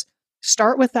 minutes.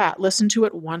 Start with that. Listen to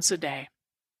it once a day.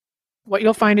 What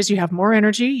you'll find is you have more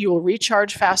energy, you will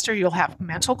recharge faster, you'll have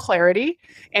mental clarity,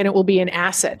 and it will be an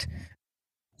asset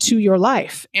to your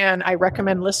life. And I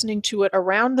recommend listening to it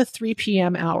around the 3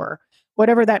 p.m. hour,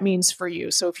 whatever that means for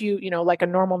you. So if you like a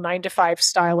normal 9 to 5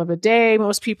 style of a day,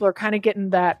 most people are kind of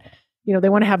getting that, they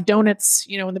want to have donuts,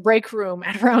 in the break room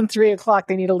at around 3 o'clock.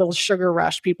 They need a little sugar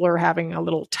rush. People are having a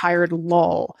little tired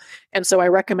lull. And so I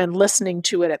recommend listening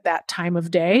to it at that time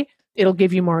of day. It'll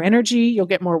give you more energy. You'll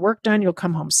get more work done. You'll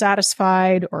come home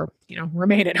satisfied, or,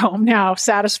 remain at home now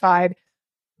satisfied.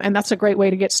 And that's a great way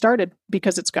to get started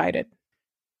because it's guided.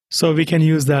 So we can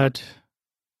use that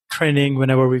training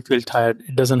whenever we feel tired.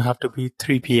 It doesn't have to be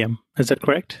 3 p.m. Is that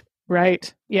correct?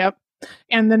 Right. Yep.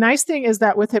 And the nice thing is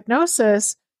that with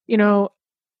hypnosis,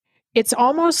 it's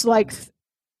almost like,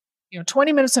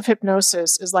 20 minutes of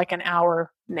hypnosis is like an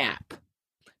hour nap.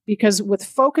 Because with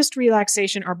focused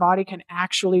relaxation, our body can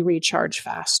actually recharge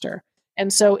faster.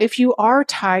 And so if you are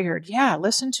tired,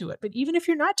 listen to it. But even if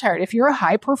you're not tired, if you're a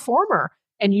high performer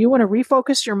and you want to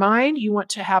refocus your mind, you want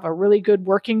to have a really good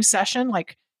working session.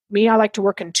 Like me, I like to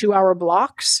work in 2-hour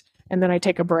blocks and then I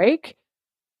take a break.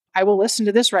 I will listen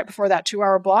to this right before that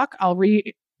 2-hour block. I'll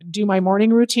do my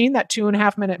morning routine, that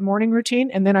 2.5-minute morning routine,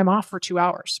 and then I'm off for 2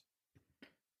 hours.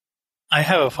 I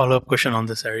have a follow-up question on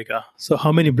this, Erika. So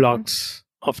how many blocks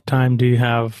of time do you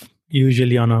have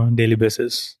usually on a daily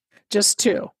basis? Just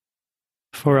 2.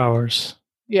 4 hours.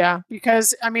 Yeah,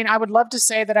 because I would love to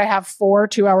say that I have 4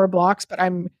 2-hour blocks, but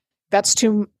that's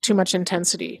too much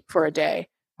intensity for a day.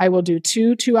 I will do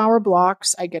 2 2-hour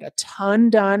blocks. I get a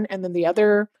ton done, and then the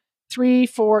other 3,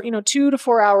 4, 2 to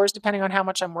 4 hours, depending on how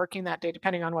much I'm working that day,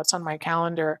 depending on what's on my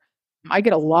calendar. I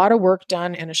get a lot of work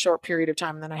done in a short period of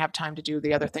time, and then I have time to do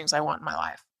the other things I want in my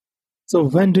life. So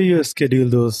when do you schedule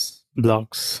those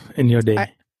blocks in your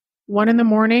day? 1 in the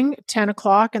morning, 10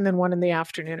 o'clock, and then 1 in the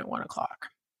afternoon at 1 o'clock.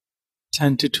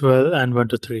 10 to 12 and 1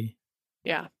 to 3.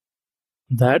 Yeah.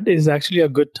 That is actually a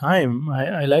good time.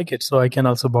 I like it. So I can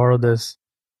also borrow this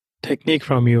technique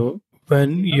from you.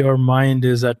 When your mind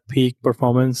is at peak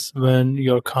performance, when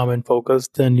you're calm and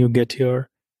focused, then you get your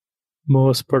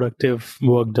most productive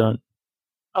work done.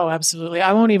 Oh, absolutely.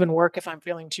 I won't even work if I'm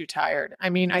feeling too tired.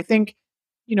 I think,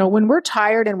 when we're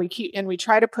tired and we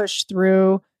try to push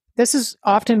through, this is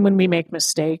often when we make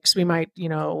mistakes. We might,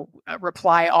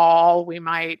 reply all, we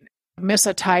might miss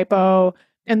a typo,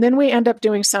 and then we end up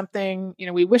doing something,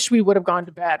 we wish we would have gone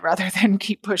to bed rather than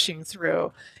keep pushing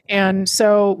through. And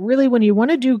so really, when you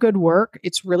want to do good work,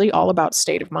 it's really all about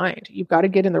state of mind. You've got to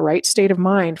get in the right state of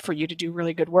mind for you to do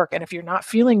really good work. And if you're not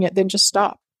feeling it, then just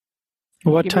stop.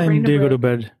 What time do you go to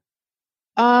bed?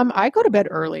 I go to bed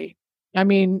early.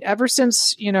 Ever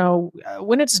since,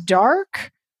 when it's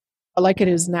dark, like it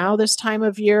is now this time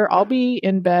of year, I'll be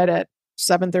in bed at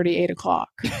 7:30, 8 o'clock.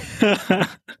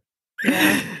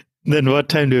 Yeah. Then what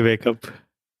time do you wake up?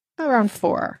 Around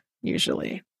 4,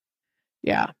 usually.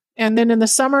 Yeah. And then in the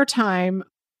summertime,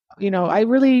 I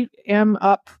really am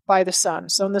up by the sun.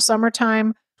 So in the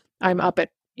summertime, I'm up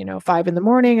at 5 in the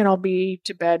morning, and I'll be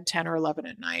to bed 10 or 11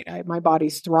 at night. My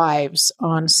body thrives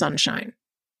on sunshine.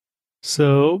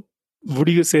 So would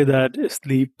you say that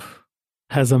sleep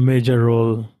has a major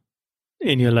role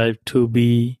in your life to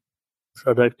be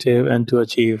productive and to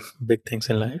achieve big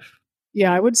things in life?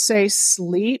 Yeah, I would say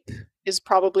sleep is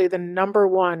probably the number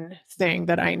one thing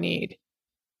that I need.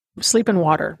 Sleep and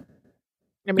water.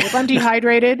 If I'm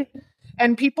dehydrated,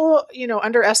 and people,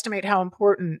 underestimate how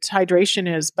important hydration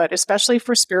is, but especially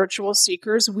for spiritual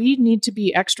seekers, we need to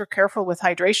be extra careful with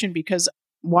hydration because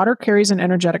water carries an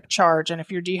energetic charge. And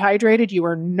if you're dehydrated, you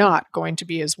are not going to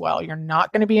be as well. You're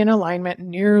not going to be in alignment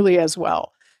nearly as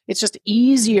well. It's just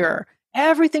easier.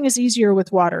 Everything is easier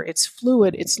with water. It's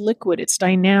fluid, it's liquid, it's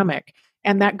dynamic.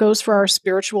 And that goes for our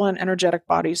spiritual and energetic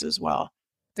bodies as well.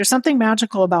 There's something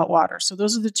magical about water. So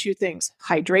those are the 2 things,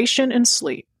 hydration and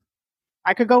sleep.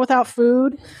 I could go without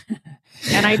food,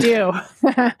 and I do.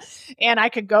 And I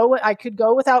could go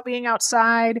without being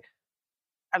outside.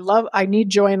 I need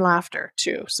joy and laughter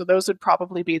too. So those would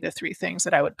probably be the 3 things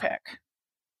that I would pick.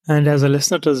 And as a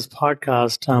listener to this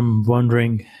podcast, I'm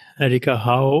wondering, Erika,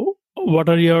 what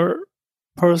are your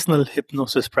personal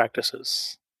hypnosis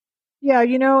practices? Yeah,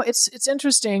 it's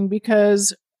interesting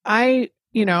because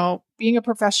being a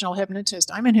professional hypnotist,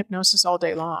 I'm in hypnosis all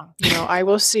day long. I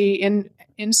will see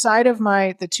inside of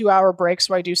the 2-hour breaks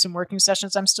where I do some working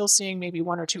sessions, I'm still seeing maybe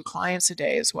 1 or 2 clients a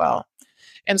day as well.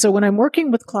 And so when I'm working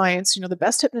with clients, the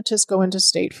best hypnotists go into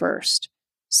state first.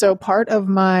 So part of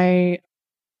my,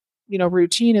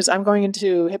 routine is I'm going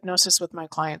into hypnosis with my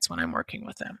clients when I'm working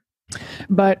with them.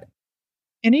 But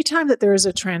anytime that there is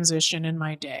a transition in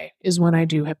my day is when I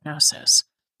do hypnosis.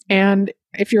 And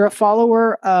if you're a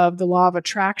follower of the law of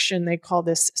attraction, they call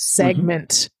this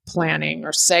segment planning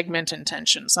or segment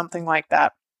intention, something like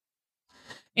that.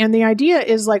 And the idea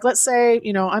is like, let's say,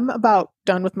 I'm about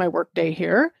done with my workday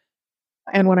here.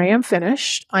 And when I am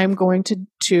finished, I'm going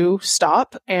to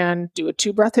stop and do a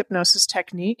 2-breath hypnosis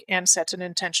technique and set an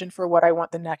intention for what I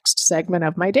want the next segment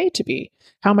of my day to be.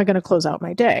 How am I going to close out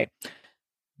my day?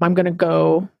 I'm going to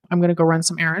go run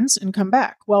some errands and come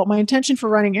back. Well, my intention for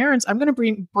running errands, I'm going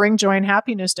to bring joy and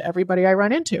happiness to everybody I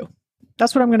run into.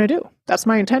 That's what I'm going to do. That's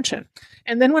my intention.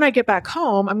 And then when I get back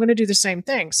home, I'm going to do the same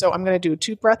thing. So I'm going to do a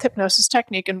 2-breath hypnosis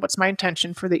technique. And what's my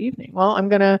intention for the evening? Well, I'm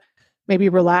going to maybe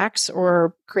relax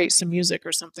or create some music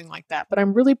or something like that. But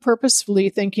I'm really purposefully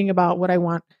thinking about what I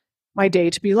want my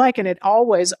day to be like. And it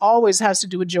always, always has to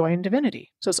do with joy and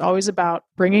divinity. So it's always about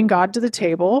bringing God to the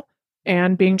table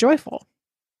and being joyful.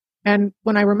 And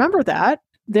when I remember that,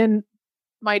 then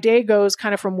my day goes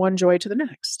kind of from one joy to the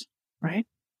next, right?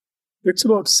 It's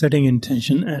about setting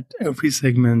intention at every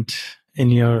segment in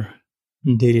your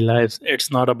daily lives.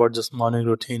 It's not about just morning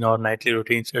routine or nightly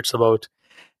routines. It's about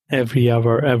every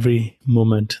hour, every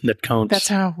moment that counts. That's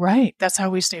how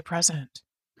we stay present.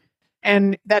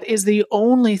 And that is the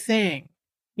only thing,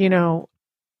 the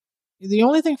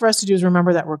only thing for us to do is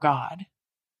remember that we're God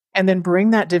and then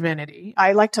bring that divinity.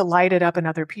 I like to light it up in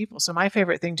other people. So my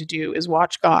favorite thing to do is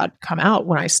watch God come out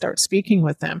when I start speaking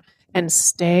with them and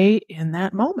stay in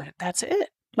that moment. That's it,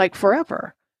 like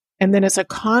forever. And then it's a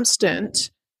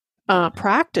constant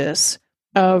practice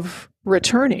of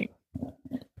returning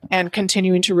and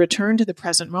continuing to return to the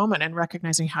present moment and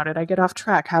recognizing, how did I get off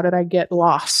track? How did I get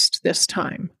lost this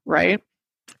time? Right.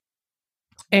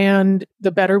 And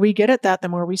the better we get at that, the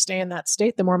more we stay in that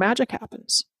state, the more magic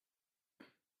happens.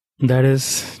 That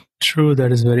is true.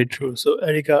 That is very true. So,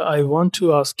 Erika, I want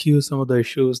to ask you some of the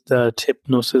issues that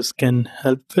hypnosis can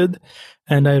help with.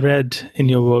 And I read in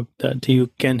your work that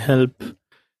you can help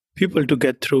people to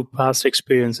get through past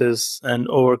experiences and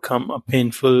overcome a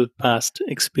painful past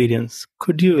experience.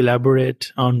 Could you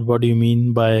elaborate on what you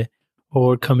mean by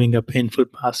overcoming a painful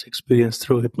past experience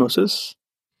through hypnosis?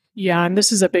 Yeah, and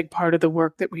this is a big part of the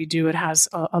work that we do. It has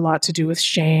a lot to do with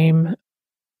shame.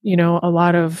 A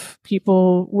lot of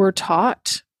people were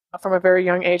taught from a very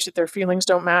young age that their feelings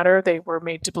don't matter. They were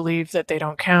made to believe that they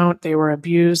don't count. They were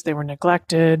abused. They were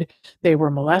neglected. They were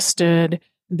molested.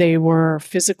 They were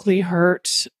physically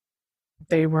hurt.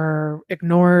 They were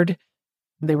ignored.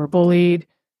 They were bullied.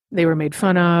 They were made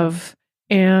fun of.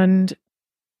 And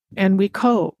we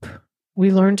cope.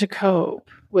 We learn to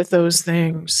cope with those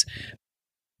things.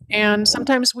 And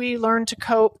sometimes we learn to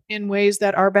cope in ways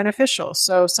that are beneficial.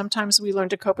 So sometimes we learn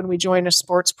to cope and we join a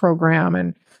sports program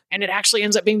and it actually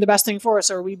ends up being the best thing for us,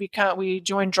 or we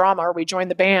join drama, or we join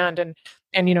the band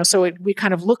we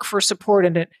kind of look for support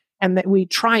in it, and that we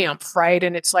triumph, right?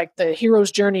 And it's like the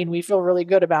hero's journey and we feel really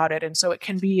good about it. And so it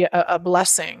can be a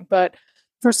blessing. But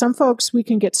for some folks, we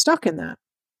can get stuck in that.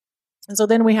 And so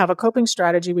then we have a coping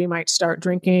strategy. We might start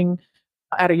drinking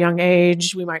at a young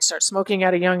age. We might start smoking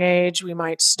at a young age. We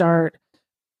might start,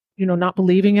 not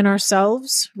believing in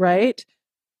ourselves, right?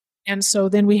 And so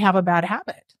then we have a bad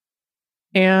habit.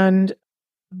 And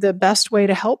the best way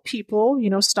to help people,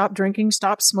 stop drinking,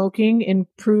 stop smoking,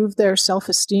 improve their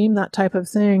self-esteem, that type of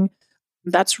thing,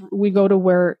 we go to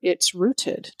where it's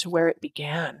rooted, to where it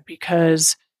began.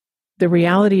 Because the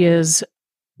reality is,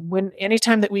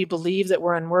 anytime that we believe that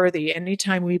we're unworthy,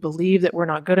 anytime we believe that we're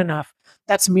not good enough,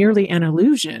 that's merely an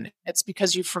illusion. It's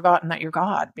because you've forgotten that you're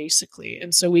God, basically.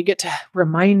 And so we get to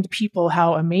remind people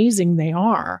how amazing they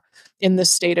are in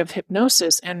this state of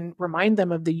hypnosis and remind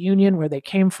them of the union where they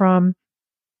came from.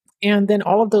 And then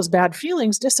all of those bad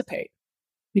feelings dissipate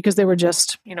because they were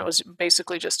just, it was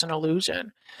basically just an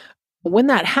illusion. When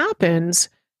that happens,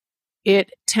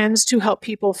 it tends to help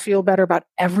people feel better about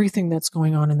everything that's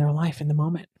going on in their life in the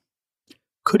moment.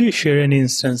 Could you share any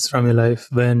instance from your life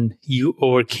when you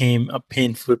overcame a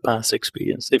painful past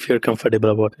experience, if you're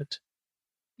comfortable about it?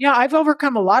 Yeah, I've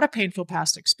overcome a lot of painful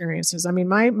past experiences. I mean,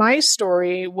 my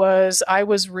story was I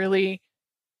was really,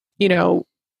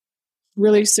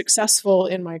 really successful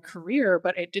in my career,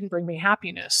 but it didn't bring me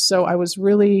happiness. So I was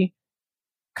really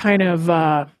kind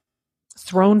of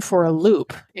thrown for a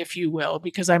loop, if you will,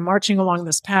 because I'm marching along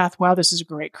this path. Wow, this is a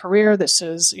great career. This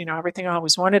is, everything I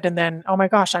always wanted. And then, oh my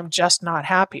gosh, I'm just not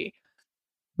happy.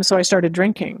 So I started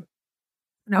drinking.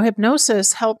 Now,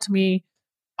 hypnosis helped me.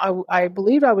 I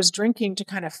believed I was drinking to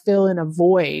kind of fill in a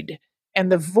void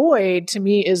And the void to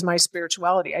me is my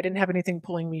spirituality. I didn't have anything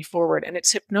pulling me forward. And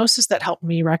it's hypnosis that helped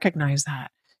me recognize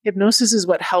that. Hypnosis is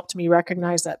what helped me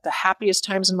recognize that the happiest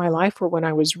times in my life were when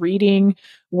I was reading,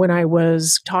 when I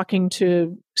was talking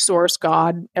to Source,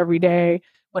 God, every day,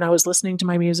 when I was listening to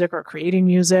my music or creating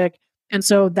music. And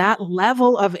so that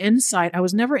level of insight, I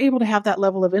was never able to have that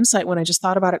level of insight when I just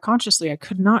thought about it consciously. I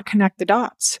could not connect the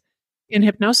dots. In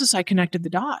hypnosis, I connected the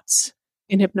dots.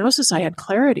 In hypnosis, I had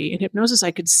clarity. In hypnosis,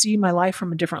 I could see my life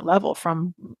from a different level,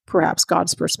 from perhaps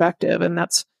God's perspective. And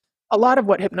that's a lot of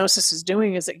what hypnosis is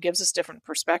doing, is it gives us different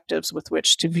perspectives with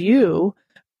which to view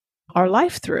our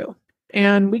life through.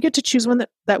 And we get to choose one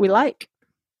that we like.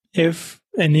 If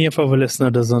any of our listener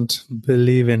doesn't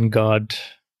believe in God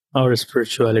or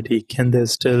spirituality, can they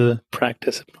still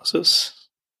practice hypnosis?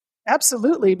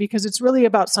 Absolutely, because it's really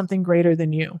about something greater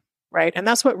than you, right? And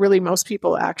that's what really most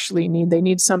people actually need. They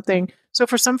need something. So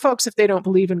for some folks, if they don't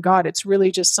believe in God, it's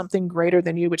really just something greater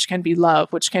than you, which can be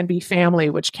love, which can be family,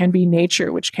 which can be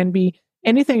nature, which can be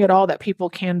anything at all that people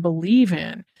can believe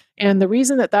in. And the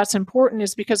reason that that's important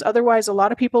is because otherwise a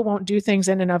lot of people won't do things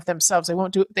in and of themselves. They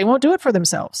won't do it for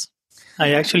themselves.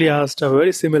 I actually asked a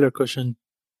very similar question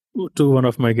to one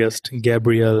of my guests,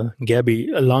 Gabby,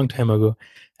 a long time ago.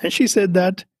 And she said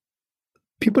that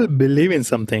people believe in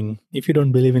something. If you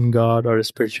don't believe in God or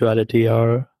spirituality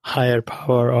or higher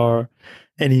power or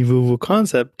any woo-woo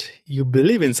concept, you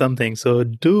believe in something. So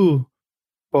do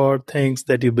for things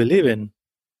that you believe in.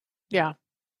 Yeah.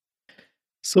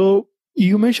 So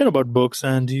you mentioned about books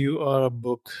and you are a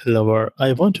book lover.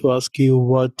 I want to ask you,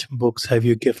 what books have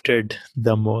you gifted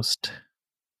the most?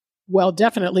 Well,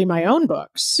 definitely my own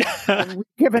books. Can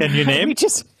you name?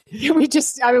 We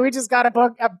just got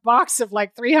a box of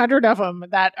like 300 of them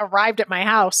that arrived at my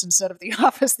house instead of the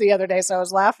office the other day. So I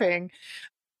was laughing,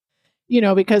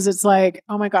 because it's like,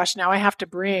 oh my gosh, now I have to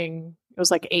bring, it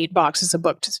was like 8 boxes of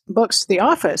books to the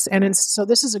office. And so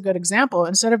this is a good example.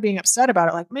 Instead of being upset about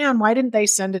it, like, man, why didn't they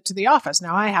send it to the office?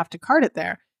 Now I have to cart it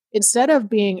there. Instead of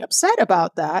being upset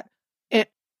about that,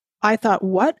 I thought,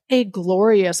 what a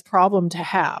glorious problem to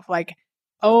have. Like,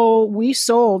 oh, we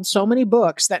sold so many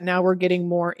books that now we're getting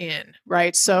more in,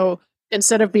 right? So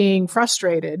instead of being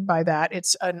frustrated by that,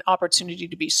 it's an opportunity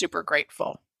to be super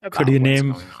grateful about what's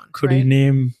going on. Could you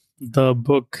name the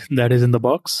book that is in the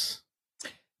box?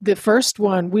 The first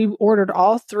one, we ordered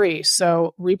all 3.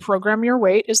 So Reprogram Your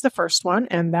Weight is the first one,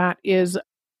 and that is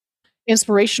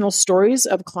inspirational stories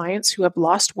of clients who have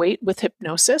lost weight with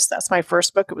hypnosis. That's my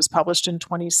first book. It was published in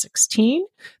 2016.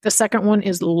 The second one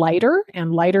is Lighter,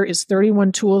 and Lighter is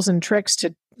 31 tools and tricks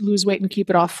to lose weight and keep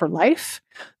it off for life.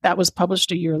 That was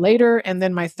published a year later. And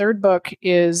then my third book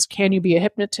is Can You Be a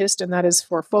Hypnotist? And that is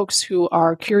for folks who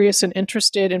are curious and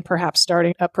interested in perhaps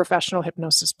starting a professional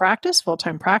hypnosis practice,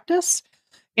 full-time practice.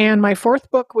 And my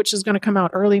fourth book, which is going to come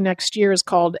out early next year, is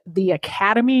called The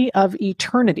Academy of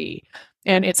Eternity.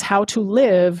 And it's how to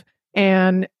live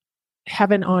and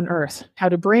heaven on earth, how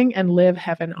to bring and live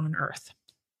heaven on earth.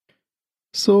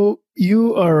 So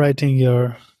you are writing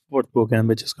your fourth book, and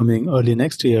which is coming early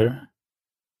next year.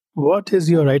 What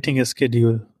is your writing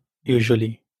schedule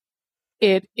usually?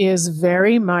 It is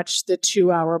very much the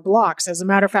 2-hour blocks. As a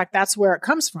matter of fact, that's where it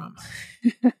comes from.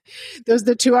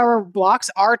 The 2-hour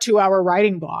blocks are 2-hour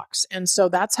writing blocks. And so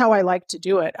that's how I like to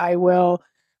do it. I will,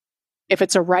 if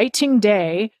it's a writing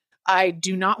day, I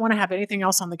do not want to have anything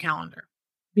else on the calendar,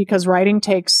 because writing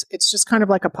it's just kind of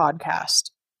like a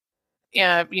podcast.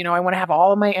 I want to have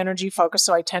all of my energy focused.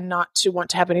 So I tend not to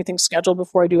want to have anything scheduled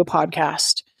before I do a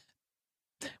podcast.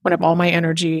 I want to have all my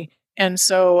energy. And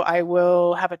so I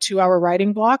will have a 2-hour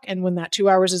writing block. And when that 2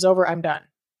 hours is over, I'm done.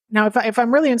 Now, if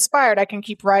I'm really inspired, I can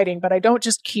keep writing, but I don't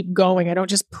just keep going. I don't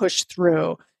just push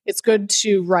through. It's good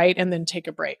to write and then take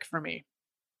a break for me.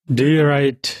 Do you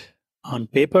write on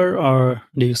paper or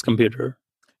do you use computer?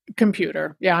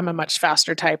 Computer. Yeah, I'm a much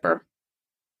faster typer.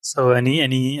 So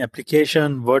any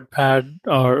application, WordPad,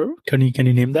 or can you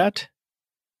name that?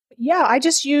 Yeah, I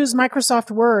just use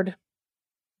Microsoft Word.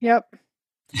 Yep.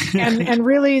 And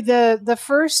really the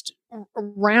first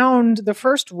round, the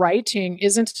first writing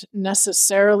isn't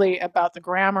necessarily about the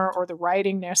grammar or the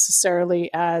writing necessarily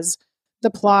as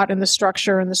the plot and the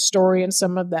structure and the story and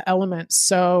some of the elements.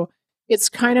 So it's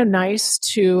kind of nice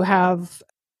to have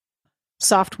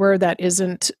software that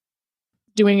isn't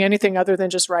doing anything other than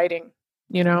just writing,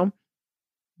 Do you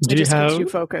have keeps you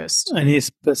focused. Any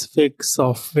specific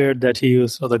software that you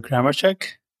use for the grammar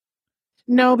check?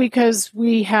 No, because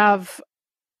we have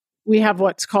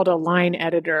what's called a line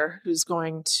editor who's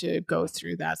going to go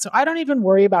through that. So I don't even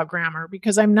worry about grammar,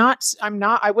 because I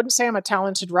wouldn't say I'm a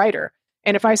talented writer.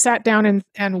 And if I sat down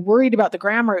and worried about the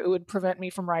grammar, it would prevent me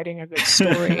from writing a good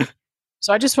story.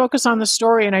 So I just focus on the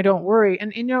story and I don't worry.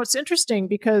 And it's interesting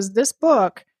because this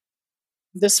book,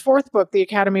 this fourth book, The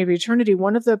Academy of Eternity,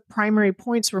 one of the primary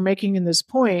points we're making in this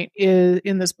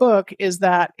book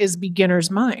is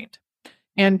beginner's mind.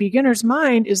 And beginner's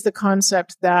mind is the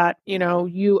concept that,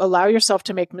 you allow yourself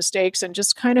to make mistakes and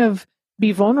just kind of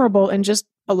be vulnerable and just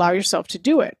allow yourself to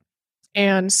do it.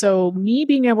 And so me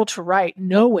being able to write,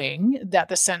 knowing that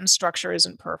the sentence structure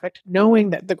isn't perfect, knowing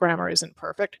that the grammar isn't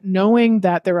perfect, knowing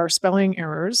that there are spelling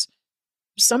errors,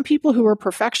 some people who are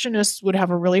perfectionists would have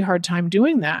a really hard time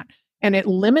doing that. And it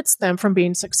limits them from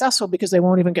being successful because they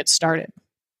won't even get started.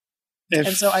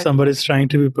 If somebody's trying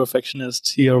to be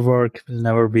perfectionist, your work will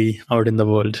never be out in the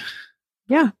world.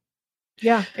 Yeah.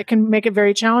 Yeah. It can make it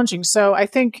very challenging. So I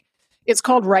think it's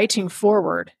called writing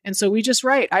forward. And so we just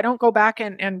write. I don't go back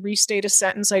and restate a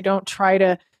sentence. I don't try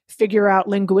to figure out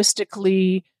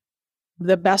linguistically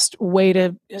the best way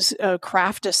to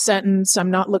craft a sentence. I'm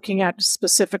not looking at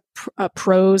specific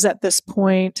prose at this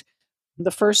point. The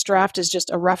first draft is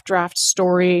just a rough draft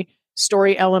story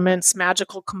elements,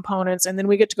 magical components, and then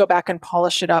we get to go back and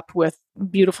polish it up with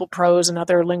beautiful prose and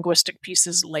other linguistic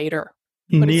pieces later.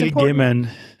 But Neil Gaiman,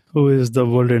 who is the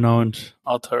world-renowned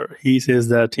author, he says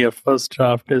that your first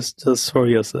draft is just for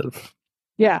yourself.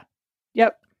 Yeah.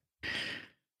 Yep.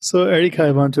 So, Erika,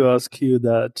 I want to ask you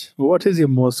that what is your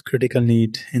most critical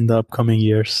need in the upcoming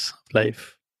years of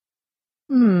life?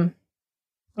 I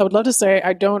would love to say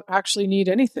I don't actually need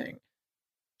anything.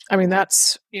 I mean,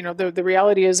 that's, the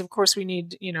reality is, of course, we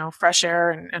need, fresh air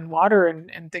and water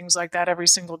and things like that every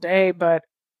single day. But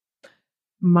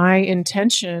my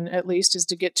intention, at least, is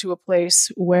to get to a place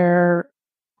where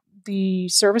the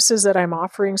services that I'm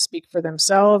offering speak for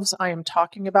themselves. I am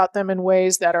talking about them in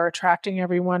ways that are attracting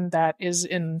everyone that is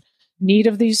in need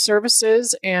of these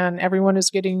services, and everyone is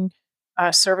getting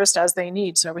serviced as they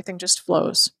need. So everything just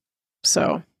flows.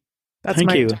 So that's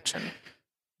my intention.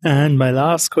 And my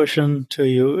last question to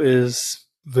you is,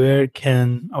 where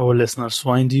can our listeners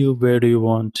find you? Where do you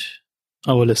want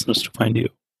our listeners to find you?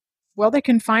 Well, they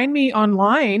can find me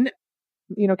online.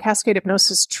 Cascade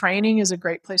Hypnosis Training is a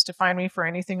great place to find me for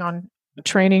anything on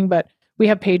training, but we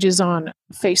have pages on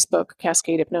Facebook,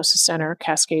 Cascade Hypnosis Center.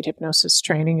 Cascade Hypnosis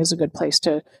Training is a good place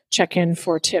to check in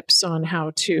for tips on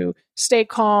how to stay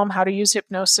calm, how to use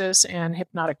hypnosis, and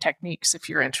hypnotic techniques if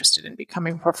you're interested in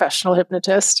becoming a professional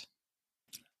hypnotist.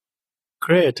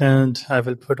 Great. And I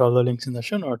will put all the links in the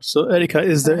show notes. So, Erika,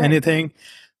 is there anything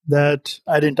that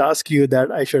I didn't ask you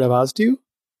that I should have asked you?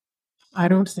 I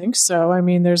don't think so. I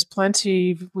mean, there's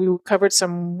plenty. We covered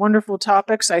some wonderful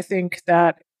topics. I think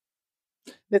that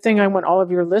the thing I want all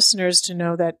of your listeners to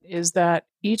know is that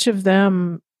each of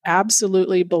them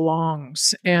absolutely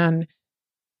belongs. And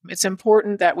it's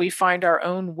important that we find our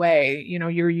own way.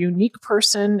 You're a unique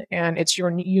person, and it's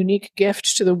your unique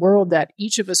gift to the world that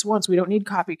each of us wants. We don't need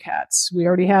copycats. We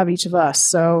already have each of us.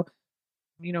 So,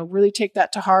 really take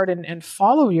that to heart and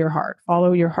follow your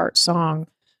heart song.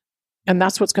 And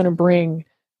that's what's going to bring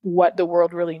what the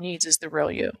world really needs is the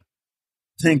real you.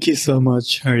 Thank you so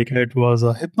much, Erika. It was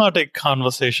a hypnotic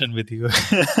conversation with you.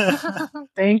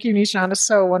 Thank you, Nishan. It's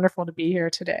so wonderful to be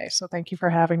here today. So thank you for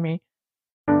having me.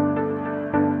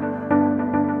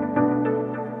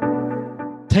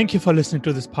 Thank you for listening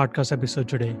to this podcast episode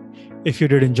today. If you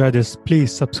did enjoy this,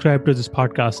 please subscribe to this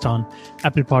podcast on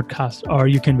Apple Podcast, or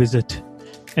you can visit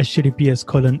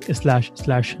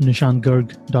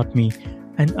https://nishangarg.me,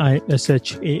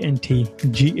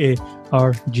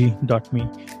 NISHANTGARG.me.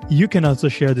 You can also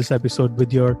share this episode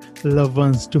with your loved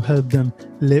ones to help them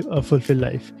live a fulfilled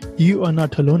life. You are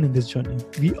not alone in this journey.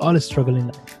 We all struggle in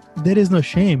life. There is no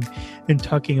shame in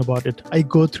talking about it. I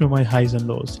go through my highs and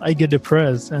lows. I get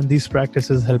depressed, and these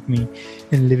practices help me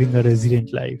in living a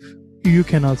resilient life. You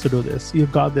can also do this. You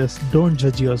got this. Don't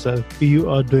judge yourself. You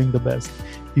are doing the best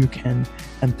you can.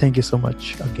 And thank you so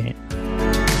much again.